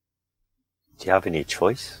 Do you have any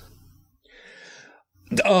choice?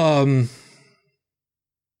 I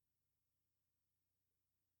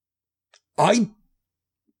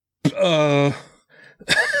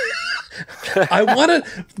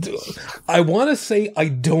want to say I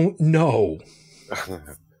don't know.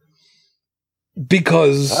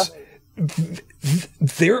 Because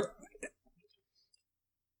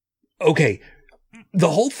okay, the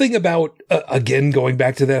whole thing about, again, going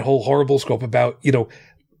back to that whole horrible scope about,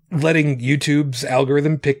 letting YouTube's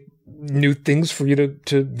algorithm pick new things for you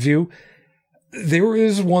to view. There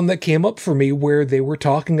is one that came up for me where they were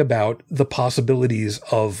talking about the possibilities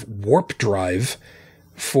of warp drive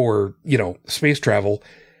for, space travel,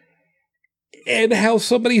 and how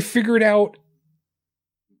somebody figured out,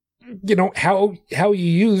 how you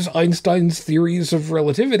use Einstein's theories of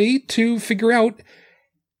relativity to figure out,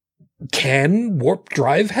 can warp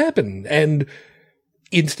drive happen? And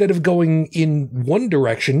instead of going in one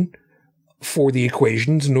direction for the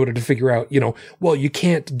equations in order to figure out, well, you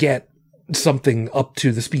can't get something up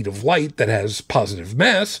to the speed of light that has positive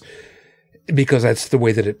mass, because that's the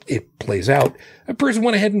way that it plays out. A person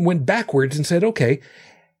went ahead and went backwards and said, okay,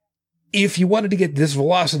 if you wanted to get this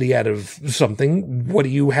velocity out of something, what do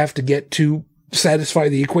you have to get to satisfy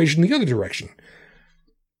the equation the other direction?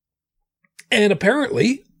 And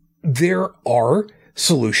apparently there are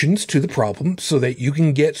solutions to the problem so that you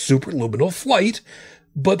can get superluminal flight,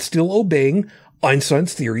 but still obeying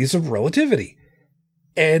Einstein's theories of relativity.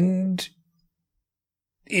 And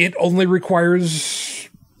it only requires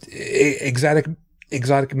exotic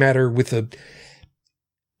matter with a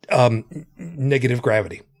negative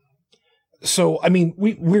gravity. So, I mean,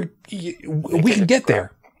 we can get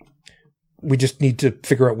there. We just need to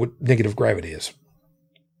figure out what negative gravity is.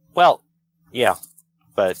 Well, yeah,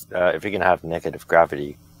 but if you're gonna have negative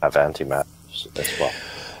gravity, have antimatter as well.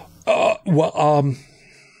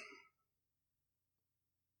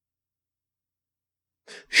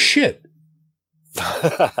 Shit.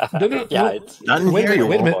 No. Yeah, Wait a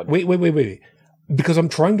minute. Wait. Because I'm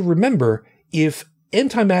trying to remember if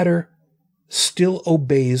antimatter still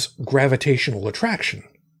obeys gravitational attraction.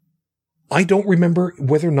 I don't remember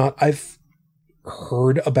whether or not I've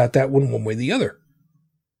heard about that one way or the other.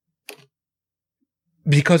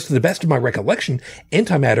 Because to the best of my recollection,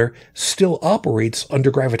 antimatter still operates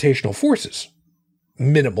under gravitational forces.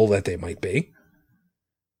 Minimal that they might be.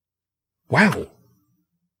 Wow.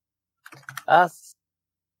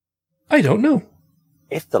 I don't know.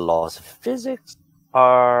 If the laws of physics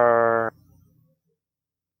are...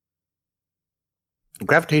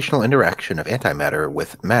 Gravitational interaction of antimatter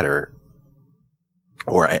with matter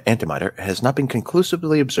or antimatter has not been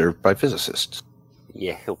conclusively observed by physicists.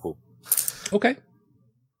 Yeah. Okay.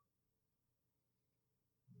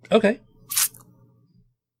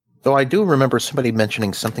 Though I do remember somebody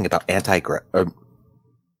mentioning something about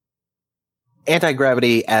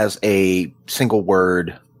anti-gravity as a single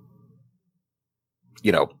word,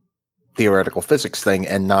 theoretical physics thing,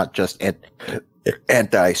 and not just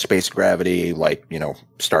anti-space gravity like,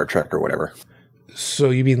 Star Trek or whatever. So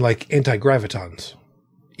you mean like anti-gravitons?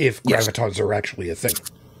 If gravitons are actually a thing.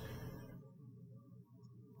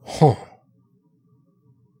 Huh.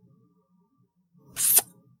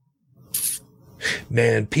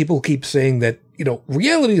 Man, people keep saying that,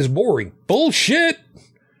 reality is boring. Bullshit!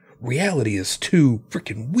 Reality is too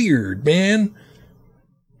freaking weird, man.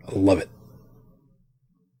 I love it.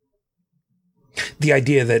 The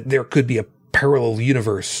idea that there could be a parallel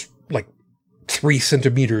universe like 3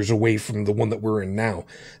 centimeters away from the one that we're in now.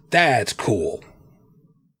 That's cool.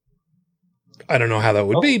 I don't know how that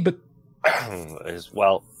would be, but...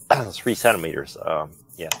 Well, 3 centimeters,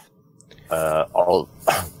 yeah.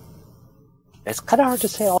 It's kind of hard to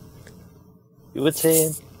say all. You would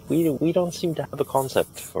say we don't seem to have a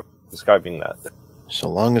concept for describing that. So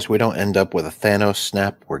long as we don't end up with a Thanos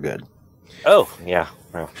snap, we're good. Oh, yeah.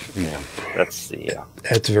 Well, yeah. That's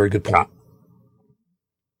a very good point.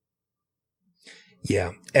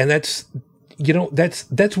 Yeah, and that's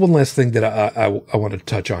one last thing that I wanted to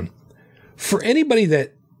touch on. For anybody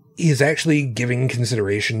that is actually giving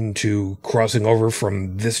consideration to crossing over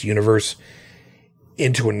from this universe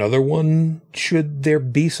into another one, should there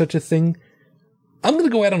be such a thing. I'm going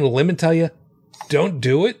to go out on a limb and tell you, don't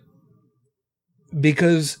do it.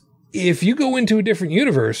 Because if you go into a different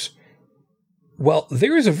universe, well,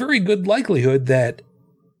 there is a very good likelihood that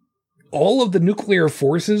all of the nuclear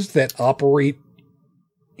forces that operate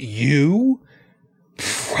you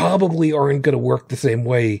probably aren't going to work the same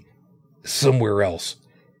way somewhere else.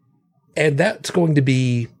 And that's going to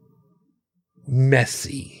be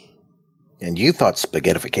messy. And you thought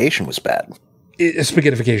spaghettification was bad.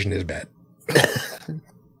 Spaghettification is bad.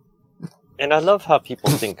 And I love how people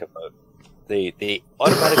think about they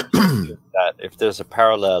automatically think that if there's a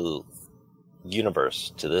parallel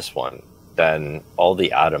universe to this one, then all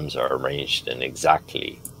the atoms are arranged in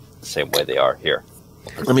exactly the same way they are here.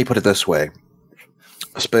 Let me put it this way.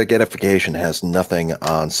 Spaghettification has nothing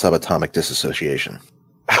on subatomic dissociation.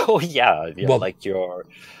 Oh yeah, Well, like your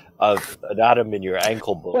an atom in your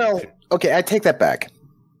ankle bone. Well, okay, I take that back.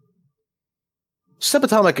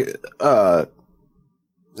 Subatomic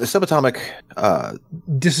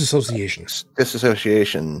Disassociation.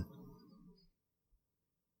 Dissociation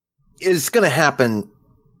is going to happen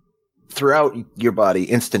throughout your body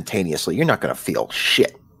instantaneously. You're not going to feel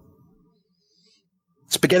shit.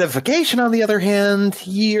 Spaghettification, on the other hand,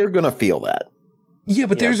 you're going to feel that. Yeah,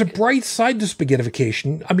 but there's a bright side to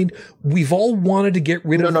spaghettification. I mean, we've all wanted to get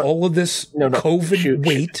rid of all of this COVID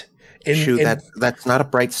weight. That's not a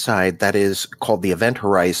bright side. That is called the event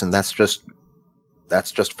horizon. That's just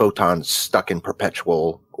photons stuck in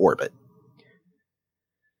perpetual orbit.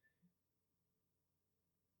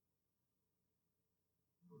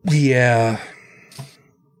 Yeah.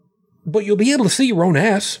 But you'll be able to see your own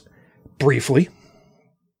ass briefly.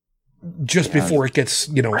 Just before it gets,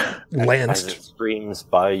 lanced. As it streams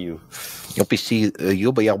by you.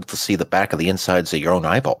 You'll be able to see the back of the insides of your own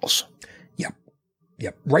eyeballs.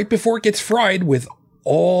 Yep. Right before it gets fried with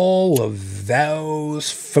all of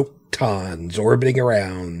those photons orbiting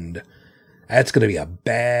around. That's going to be a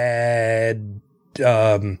bad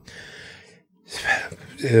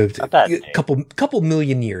couple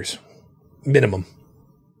million years minimum.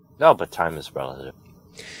 No, but time is relative.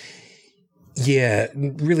 Yeah,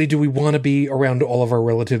 really, do we want to be around all of our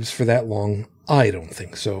relatives for that long? I don't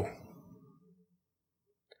think so.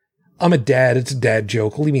 I'm a dad. It's a dad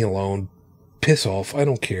joke. Leave me alone. Piss off. I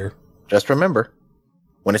don't care. Just remember,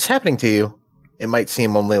 when it's happening to you, it might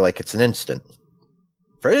seem only like it's an instant.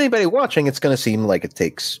 For anybody watching, it's going to seem like it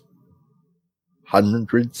takes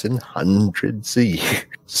hundreds and hundreds of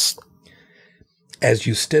years. As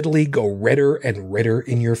you steadily go redder and redder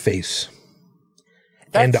in your face.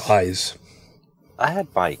 And eyes. I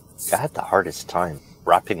had the hardest time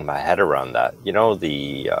wrapping my head around that. You know,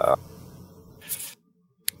 the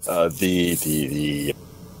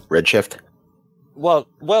Redshift? Well,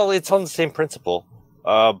 it's on the same principle,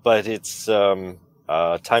 but it's time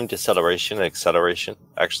deceleration, acceleration.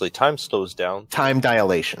 Actually, time slows down. Time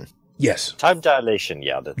dilation. Yes. Time dilation,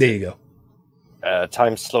 yeah. There you go.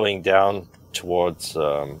 Time slowing down towards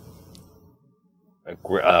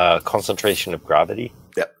concentration of gravity.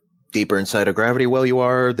 Yep. Deeper inside of gravity well you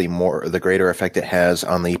are, the greater effect it has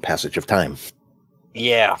on the passage of time.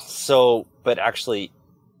 Yeah. So, but actually,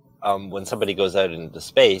 when somebody goes out into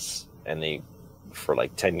space and they, for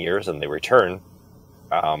like 10 years and they return,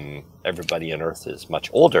 everybody on Earth is much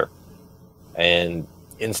older. And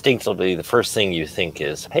instinctively, the first thing you think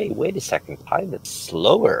is, hey, wait a second, time is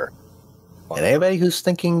slower. And anybody who's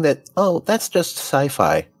thinking that, oh, that's just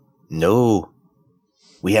sci-fi. No.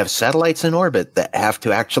 We have satellites in orbit that have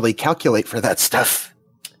to actually calculate for that stuff.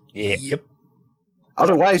 Yeah. Yep.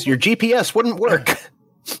 Otherwise, your GPS wouldn't work.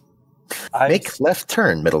 Make left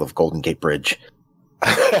turn, middle of Golden Gate Bridge.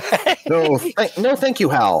 No, thank you,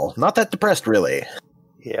 Hal. Not that depressed, really.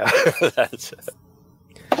 Yeah. That's it.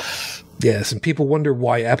 Yes, and people wonder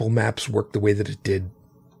why Apple Maps worked the way that it did.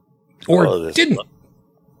 Or didn't.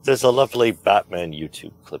 There's a lovely Batman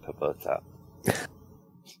YouTube clip about that.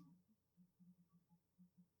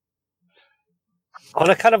 On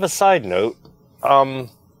a kind of a side note,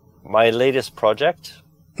 my latest project,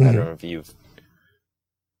 I don't know if you've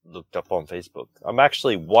looked up on Facebook, I'm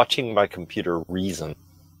actually watching my computer reason.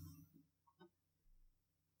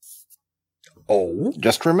 Oh.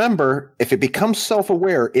 Just remember, if it becomes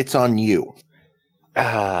self-aware, it's on you.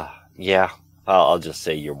 Yeah. I'll just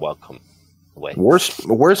say you're welcome. Wait. Worst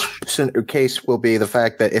case will be the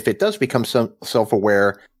fact that if it does become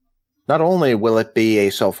self-aware, not only will it be a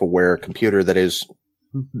self-aware computer that is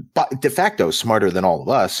de facto smarter than all of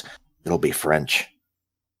us, it'll be French.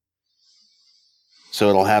 So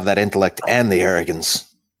it'll have that intellect and the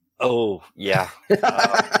arrogance. Oh, yeah.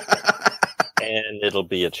 And it'll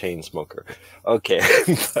be a chain smoker. Okay.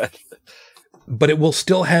 But it will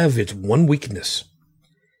still have its one weakness.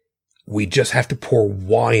 We just have to pour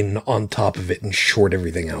wine on top of it and short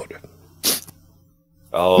everything out.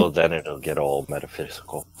 Oh, then it'll get all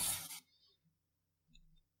metaphysical.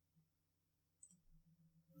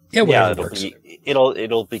 Yeah, whatever works.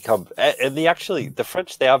 It'll become. And the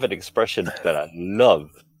French, they have an expression that I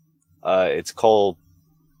love. It's called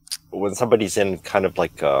when somebody's in kind of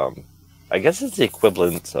like, I guess it's the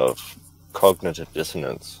equivalent of cognitive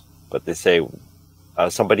dissonance, but they say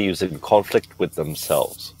somebody who's in conflict with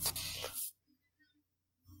themselves.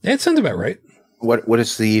 That sounds about right. What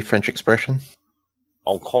is the French expression?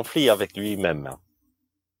 En conflit avec lui-même.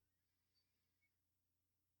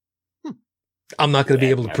 I'm not going to be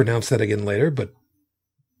able to pronounce that again later, but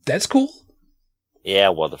that's cool. Yeah,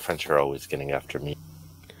 well, the French are always getting after me.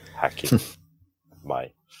 Hacking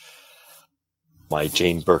my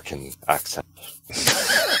Jane Birkin accent.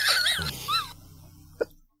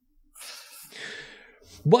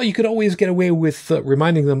 Well, you could always get away with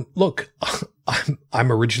reminding them, look,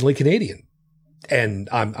 I'm originally Canadian. And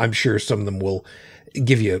I'm sure some of them will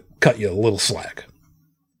cut you a little slack.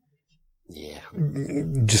 Yeah.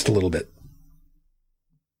 Just a little bit.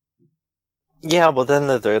 Yeah, well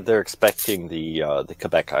then they're expecting the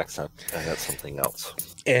Quebec accent, and that's something else.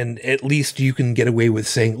 And at least you can get away with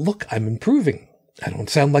saying, look, I'm improving. I don't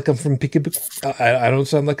sound like I'm from Quebec. I don't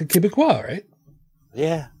sound like a Quebecois, right?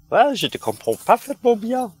 Yeah. Well, je te comprends parfaitement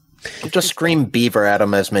bien. Just scream beaver at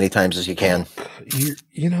them as many times as you can.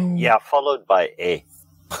 You know... Yeah, followed by a.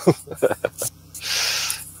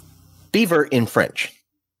 Beaver in French.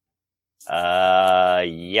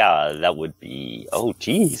 Yeah, that would be... Oh,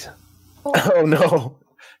 geez. Oh, no.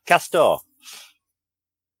 Castor.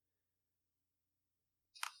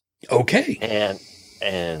 Okay.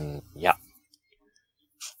 And yeah.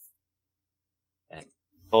 And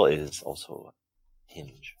well, it is also a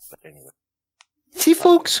hinge, but anyway. See,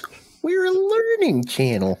 folks, we're a learning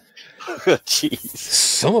channel. Jeez.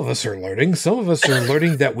 Some of us are learning. Some of us are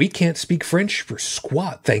learning that we can't speak French for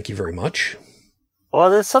squat. Thank you very much.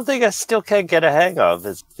 Well, there's something I still can't get a hang of.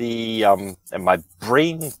 It's the, and my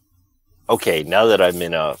brain... Okay, now that I'm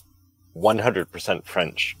in a 100%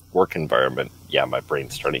 French work environment, yeah, my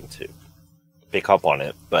brain's starting to pick up on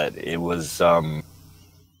it, but it was,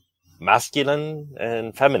 masculine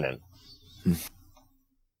and feminine.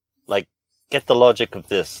 Like, get the logic of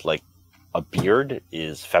this. Like, a beard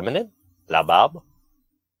is feminine? La barbe?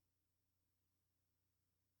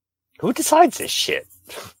 Who decides this shit?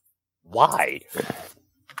 Why?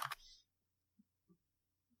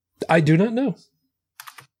 I do not know.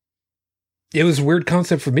 It was a weird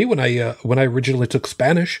concept for me when I originally took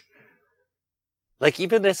Spanish. Like,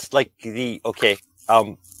 even this, like,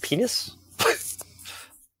 penis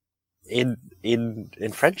in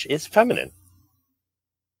French is feminine.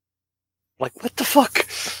 Like, what the fuck?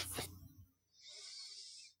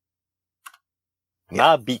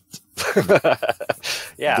 Ma beat.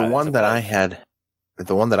 Yeah. The one that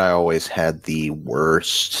I always had the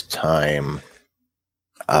worst time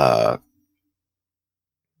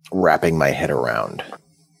wrapping my head around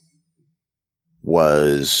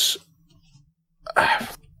was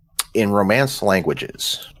in Romance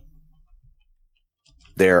languages.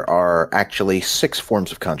 There are actually 6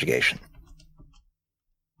 forms of conjugation.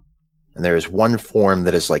 And there is one form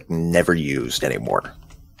that is like never used anymore.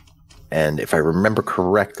 And if I remember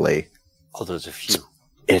correctly, there's a few.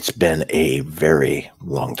 It's been a very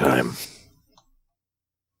long time.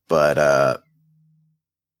 But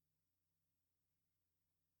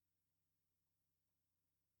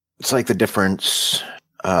it's like the difference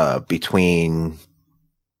between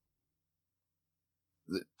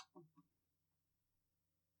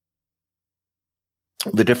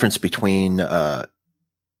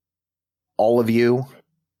all of you,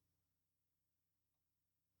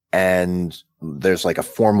 and there's like a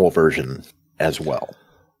formal version as well.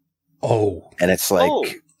 Oh, and it's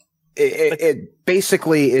like it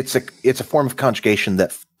basically it's a form of conjugation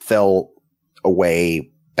that fell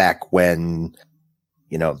away back when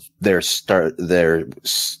there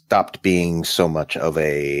stopped being so much of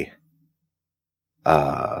a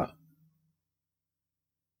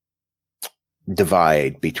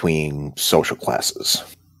divide between social classes,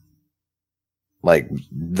 like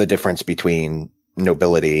the difference between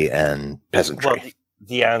nobility and peasantry. Well,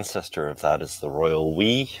 the ancestor of that is the royal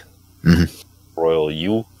we, royal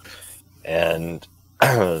you, and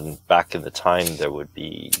back in the time there would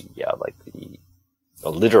be like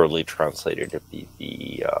literally translated to be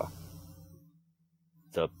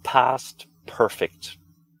the past perfect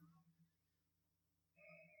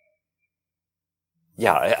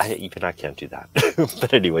Yeah, even I can't do that.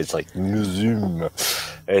 But anyways, like museum,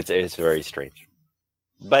 it's very strange.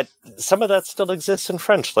 But some of that still exists in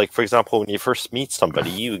French. Like, for example, when you first meet somebody,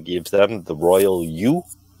 you give them the royal you,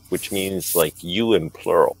 which means like you in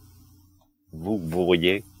plural. Vous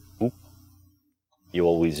voyez, vous. You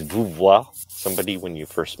always vous voir somebody when you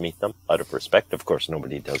first meet them out of respect. Of course,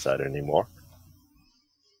 nobody does that anymore.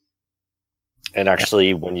 And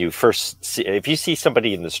actually, when you first see, if you see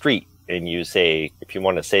somebody in the street and you say, if you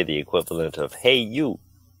want to say the equivalent of "Hey, you,"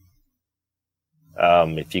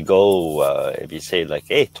 if you go, if you say like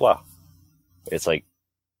 "Hey, toi," it's like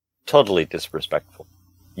totally disrespectful.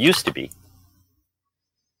 Used to be.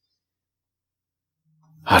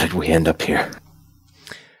 How did we end up here?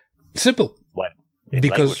 Simple. What?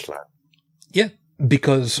 Because, yeah,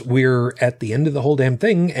 because we're at the end of the whole damn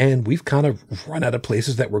thing, and we've kind of run out of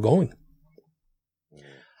places that we're going.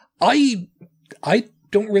 I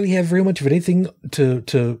don't really have very much of anything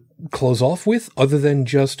to close off with, other than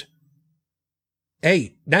just,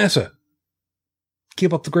 hey, NASA,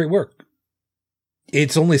 keep up the great work.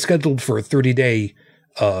 It's only scheduled for a 30-day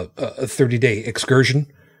excursion.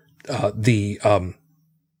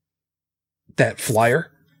 That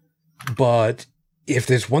flyer. But if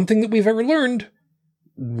there's one thing that we've ever learned,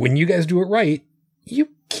 when you guys do it right, you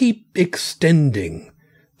keep extending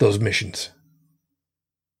those missions.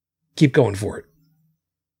 Keep going for it.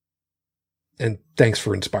 And thanks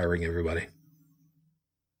for inspiring everybody.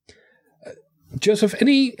 Joseph,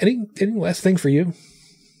 any last thing for you?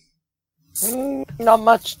 Not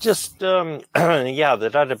much. Just yeah, the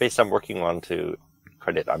database I'm working on to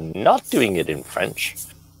credit. I'm not doing it in French.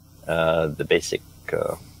 The basic,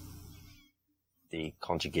 the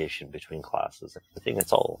conjugation between classes. I think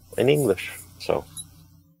it's all in English, so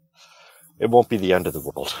it won't be the end of the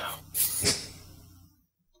world.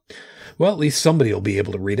 Well, at least somebody will be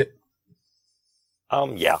able to read it.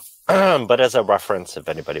 Yeah. But as a reference, if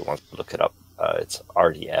anybody wants to look it up, it's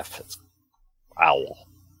RDF. It's OWL.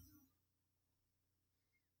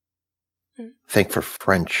 I think for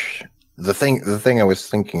French, the thing I was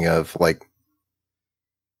thinking of, like,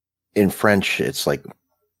 in French, it's like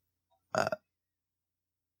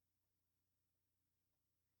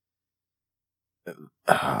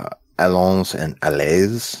allons and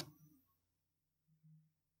allez.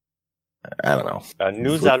 I don't know.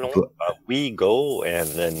 Nous allons, we go, and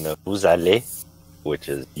then vous allez, which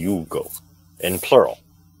is you go, in plural.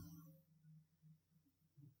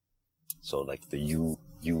 So like the you,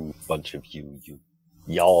 bunch of you,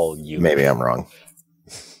 y'all, you. Maybe I'm wrong.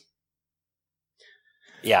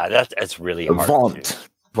 Yeah, that's really hard.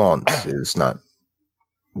 Vont is not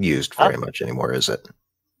used very much anymore, is it?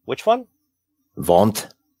 Which one? Vont.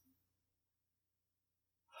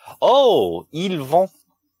 Oh, ils vont.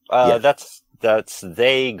 Yeah. That's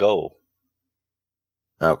they go.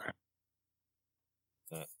 Okay.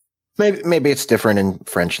 Maybe it's different in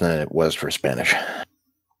French than it was for Spanish.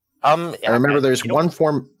 I remember there's one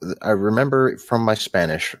form. I remember from my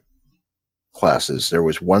Spanish classes, there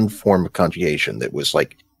was one form of conjugation that was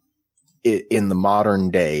like, in the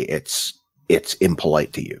modern day, it's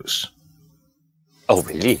impolite to use. Oh,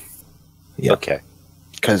 really? Yeah. Okay.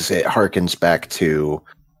 Because it harkens back to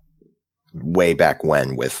way back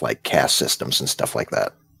when with like caste systems and stuff like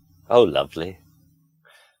that. Oh, lovely.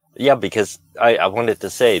 Yeah, because I wanted to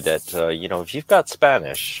say that, if you've got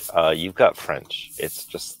Spanish, you've got French. It's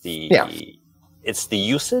just it's the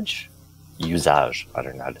usage. I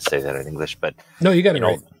don't know how to say that in English, but no, you got it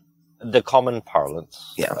right. The common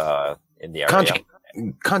parlance. Yeah. In the area.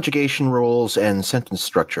 Conjugation rules and sentence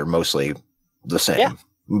structure mostly the same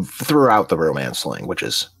throughout the Romance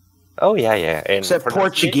languages. Oh yeah. And except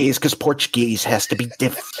Portuguese, because Portuguese has to be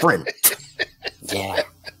different. Yeah.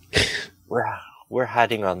 We're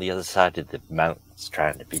hiding on the other side of the mountains,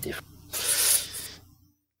 trying to be different.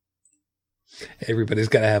 Everybody's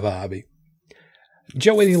got to have a hobby.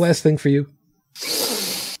 Joe, any last thing for you?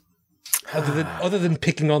 Other than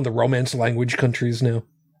picking on the Romance language countries now?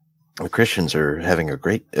 The Christians are doing a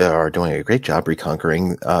great job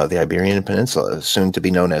reconquering the Iberian Peninsula, soon to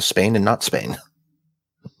be known as Spain and not Spain.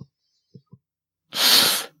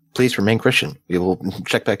 Please remain Christian. We will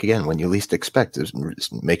check back again when you least expect.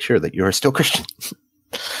 Make sure that you are still Christian.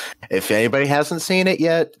 If anybody hasn't seen it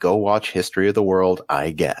yet, go watch History of the World,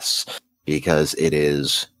 I guess, because it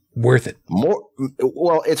is worth it.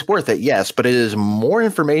 It's worth it, yes, but it is more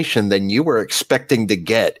information than you were expecting to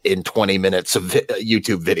get in 20 minutes of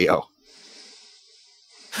YouTube video.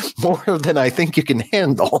 More than I think you can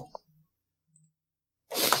handle.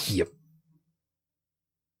 Yep.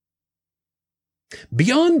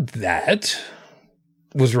 Beyond that,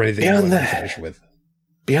 was there anything you wanted to finish with?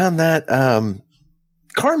 Beyond that,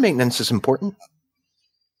 car maintenance is important.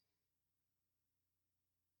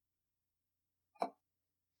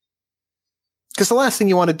 Because the last thing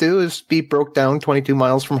you want to do is be broke down 22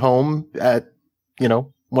 miles from home at,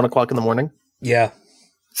 1 o'clock in the morning Yeah.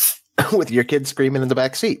 with your kids screaming in the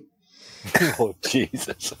back seat. Oh,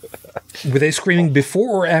 Jesus. Were they screaming before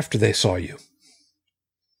or after they saw you?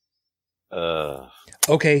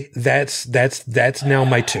 Okay, that's now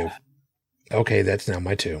my 2. Okay, that's now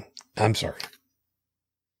my 2. I'm sorry.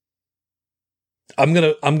 I'm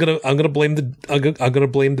gonna blame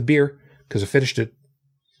the beer because I finished it.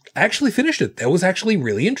 I actually finished it. That was actually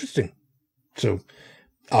really interesting. So,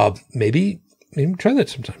 maybe try that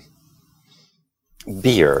sometime.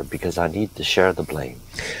 Beer, because I need to share the blame.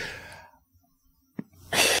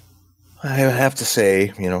 I have to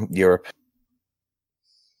say, Europe.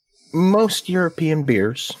 Most European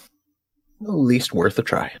beers, at least worth a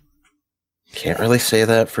try. Can't really say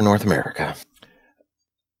that for North America.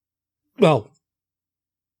 Well,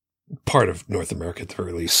 part of North America at the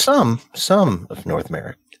very least. Some of North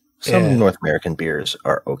America. Some North American beers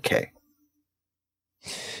are okay.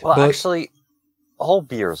 Well, But- actually, all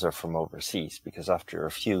beers are from overseas because after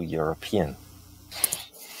a few European.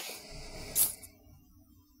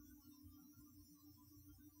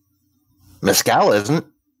 Mezcal isn't.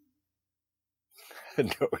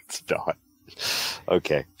 No, it's not.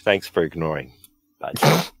 Okay, thanks for ignoring.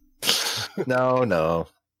 But No.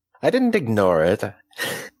 I didn't ignore it.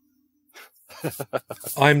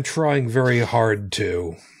 I'm trying very hard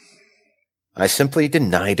to. I simply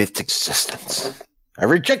denied its existence. I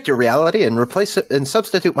reject your reality and replace it and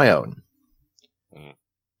substitute my own.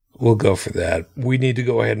 We'll go for that. We need to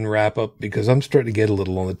go ahead and wrap up because I'm starting to get a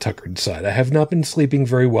little on the tuckered side. I have not been sleeping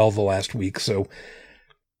very well the last week, so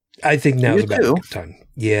I think now's You about a too. good time.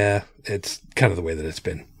 Yeah, it's kind of the way that it's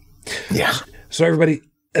been. Yeah. So everybody,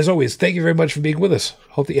 as always, thank you very much for being with us.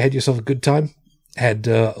 Hope that you had yourself a good time. Had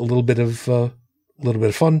a little bit of fun, a little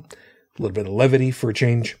bit of levity for a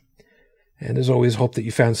change. And as always, hope that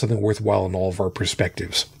you found something worthwhile in all of our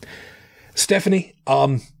perspectives. Stephanie,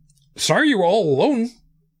 sorry you were all alone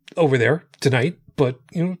over there tonight, but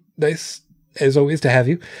nice as always to have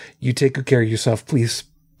you. You take good care of yourself. Please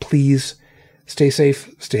stay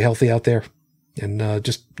safe, stay healthy out there, and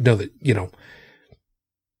just know that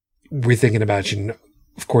we're thinking about you. And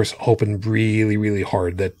of course, hoping really, really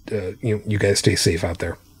hard that you guys stay safe out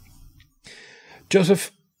there.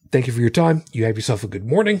 Joseph, thank you for your time. You have yourself a good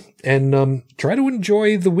morning, and try to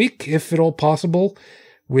enjoy the week if at all possible,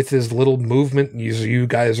 with as little movement as you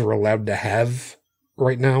guys are allowed to have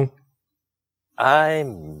right now.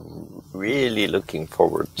 I'm really looking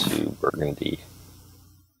forward to Burgundy.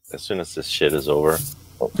 As soon as this shit is over,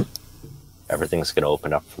 everything's going to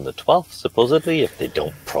open up from the 12th, supposedly, if they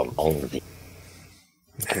don't prolong the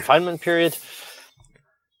confinement period.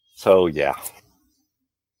 So, yeah.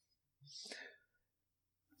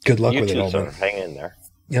 Good luck You with it two, all, sir. man. Hang in there.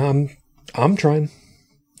 Yeah, I'm trying.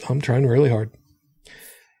 I'm trying really hard.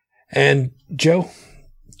 And Joe,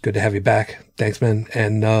 good to have you back. Thanks, man.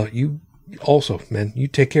 And you also, man, you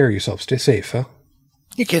take care of yourself. Stay safe, huh?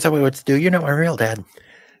 You can't tell me what to do. You're not my real dad.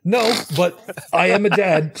 No, but I am a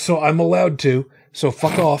dad, so I'm allowed to. So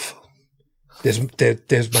fuck off. There's my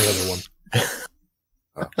other one.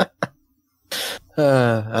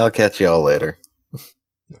 I'll catch you all later.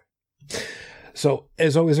 So,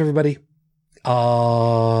 as always, everybody,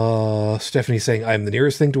 Stephanie's saying, I'm the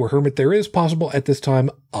nearest thing to a hermit there is possible at this time.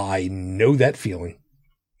 I know that feeling.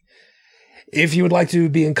 If you would like to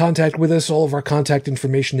be in contact with us, all of our contact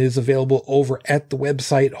information is available over at the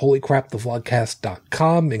website,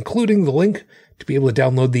 holycrapthevlogcast.com, including the link to be able to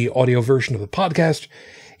download the audio version of the podcast.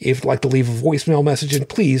 If you'd like to leave a voicemail message, and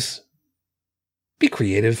please be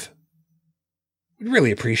creative. We'd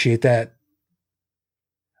really appreciate that.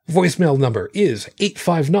 Voicemail number is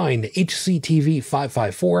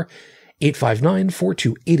 859-HCTV-554,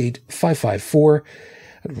 859-4288-554.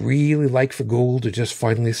 I'd really like for Google to just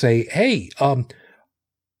finally say, hey,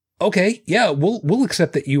 okay, yeah, we'll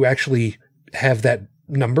accept that you actually have that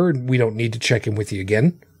number and we don't need to check in with you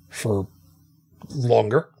again for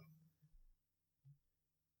longer.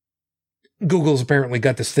 Google's apparently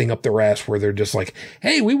got this thing up their ass where they're just like,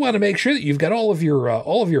 hey, we want to make sure that you've got all of your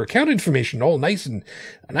account information all nice and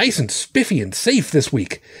spiffy and safe this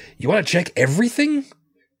week. You want to check everything?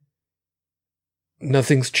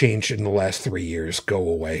 Nothing's changed in the last 3 years. Go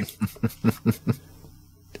away.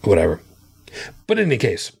 Whatever. But in any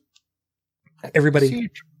case, everybody,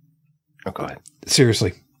 Oh, go ahead.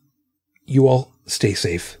 seriously, you all stay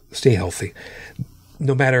safe, stay healthy.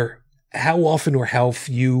 No matter how often or how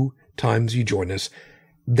few times you join us,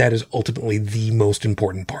 that is ultimately the most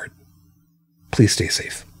important part. please stay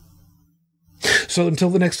safe. So until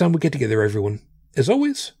the next time we get together, everyone, as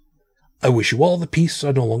always, I wish you all the peace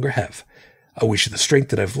I no longer have. I wish you the strength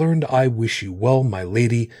that I've learned. I wish you well, my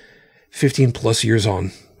lady. 15 plus years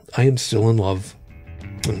on, I am still in love.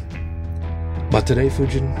 But today,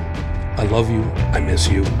 Fujin, I love you. I miss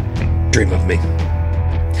you. Dream of me.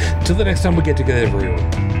 Till the next time we get together, everyone,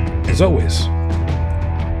 as always,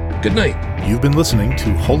 good night. You've been listening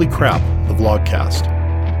to Holy Crap, the Vlogcast.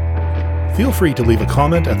 Feel free to leave a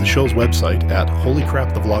comment at the show's website at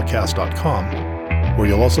holycrapthevlogcast.com, where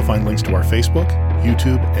you'll also find links to our Facebook,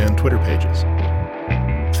 YouTube, and Twitter pages.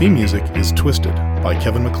 Theme music is Twisted by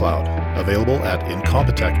Kevin MacLeod, available at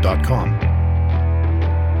incompetech.com.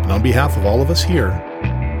 And on behalf of all of us here,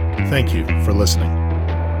 thank you for listening.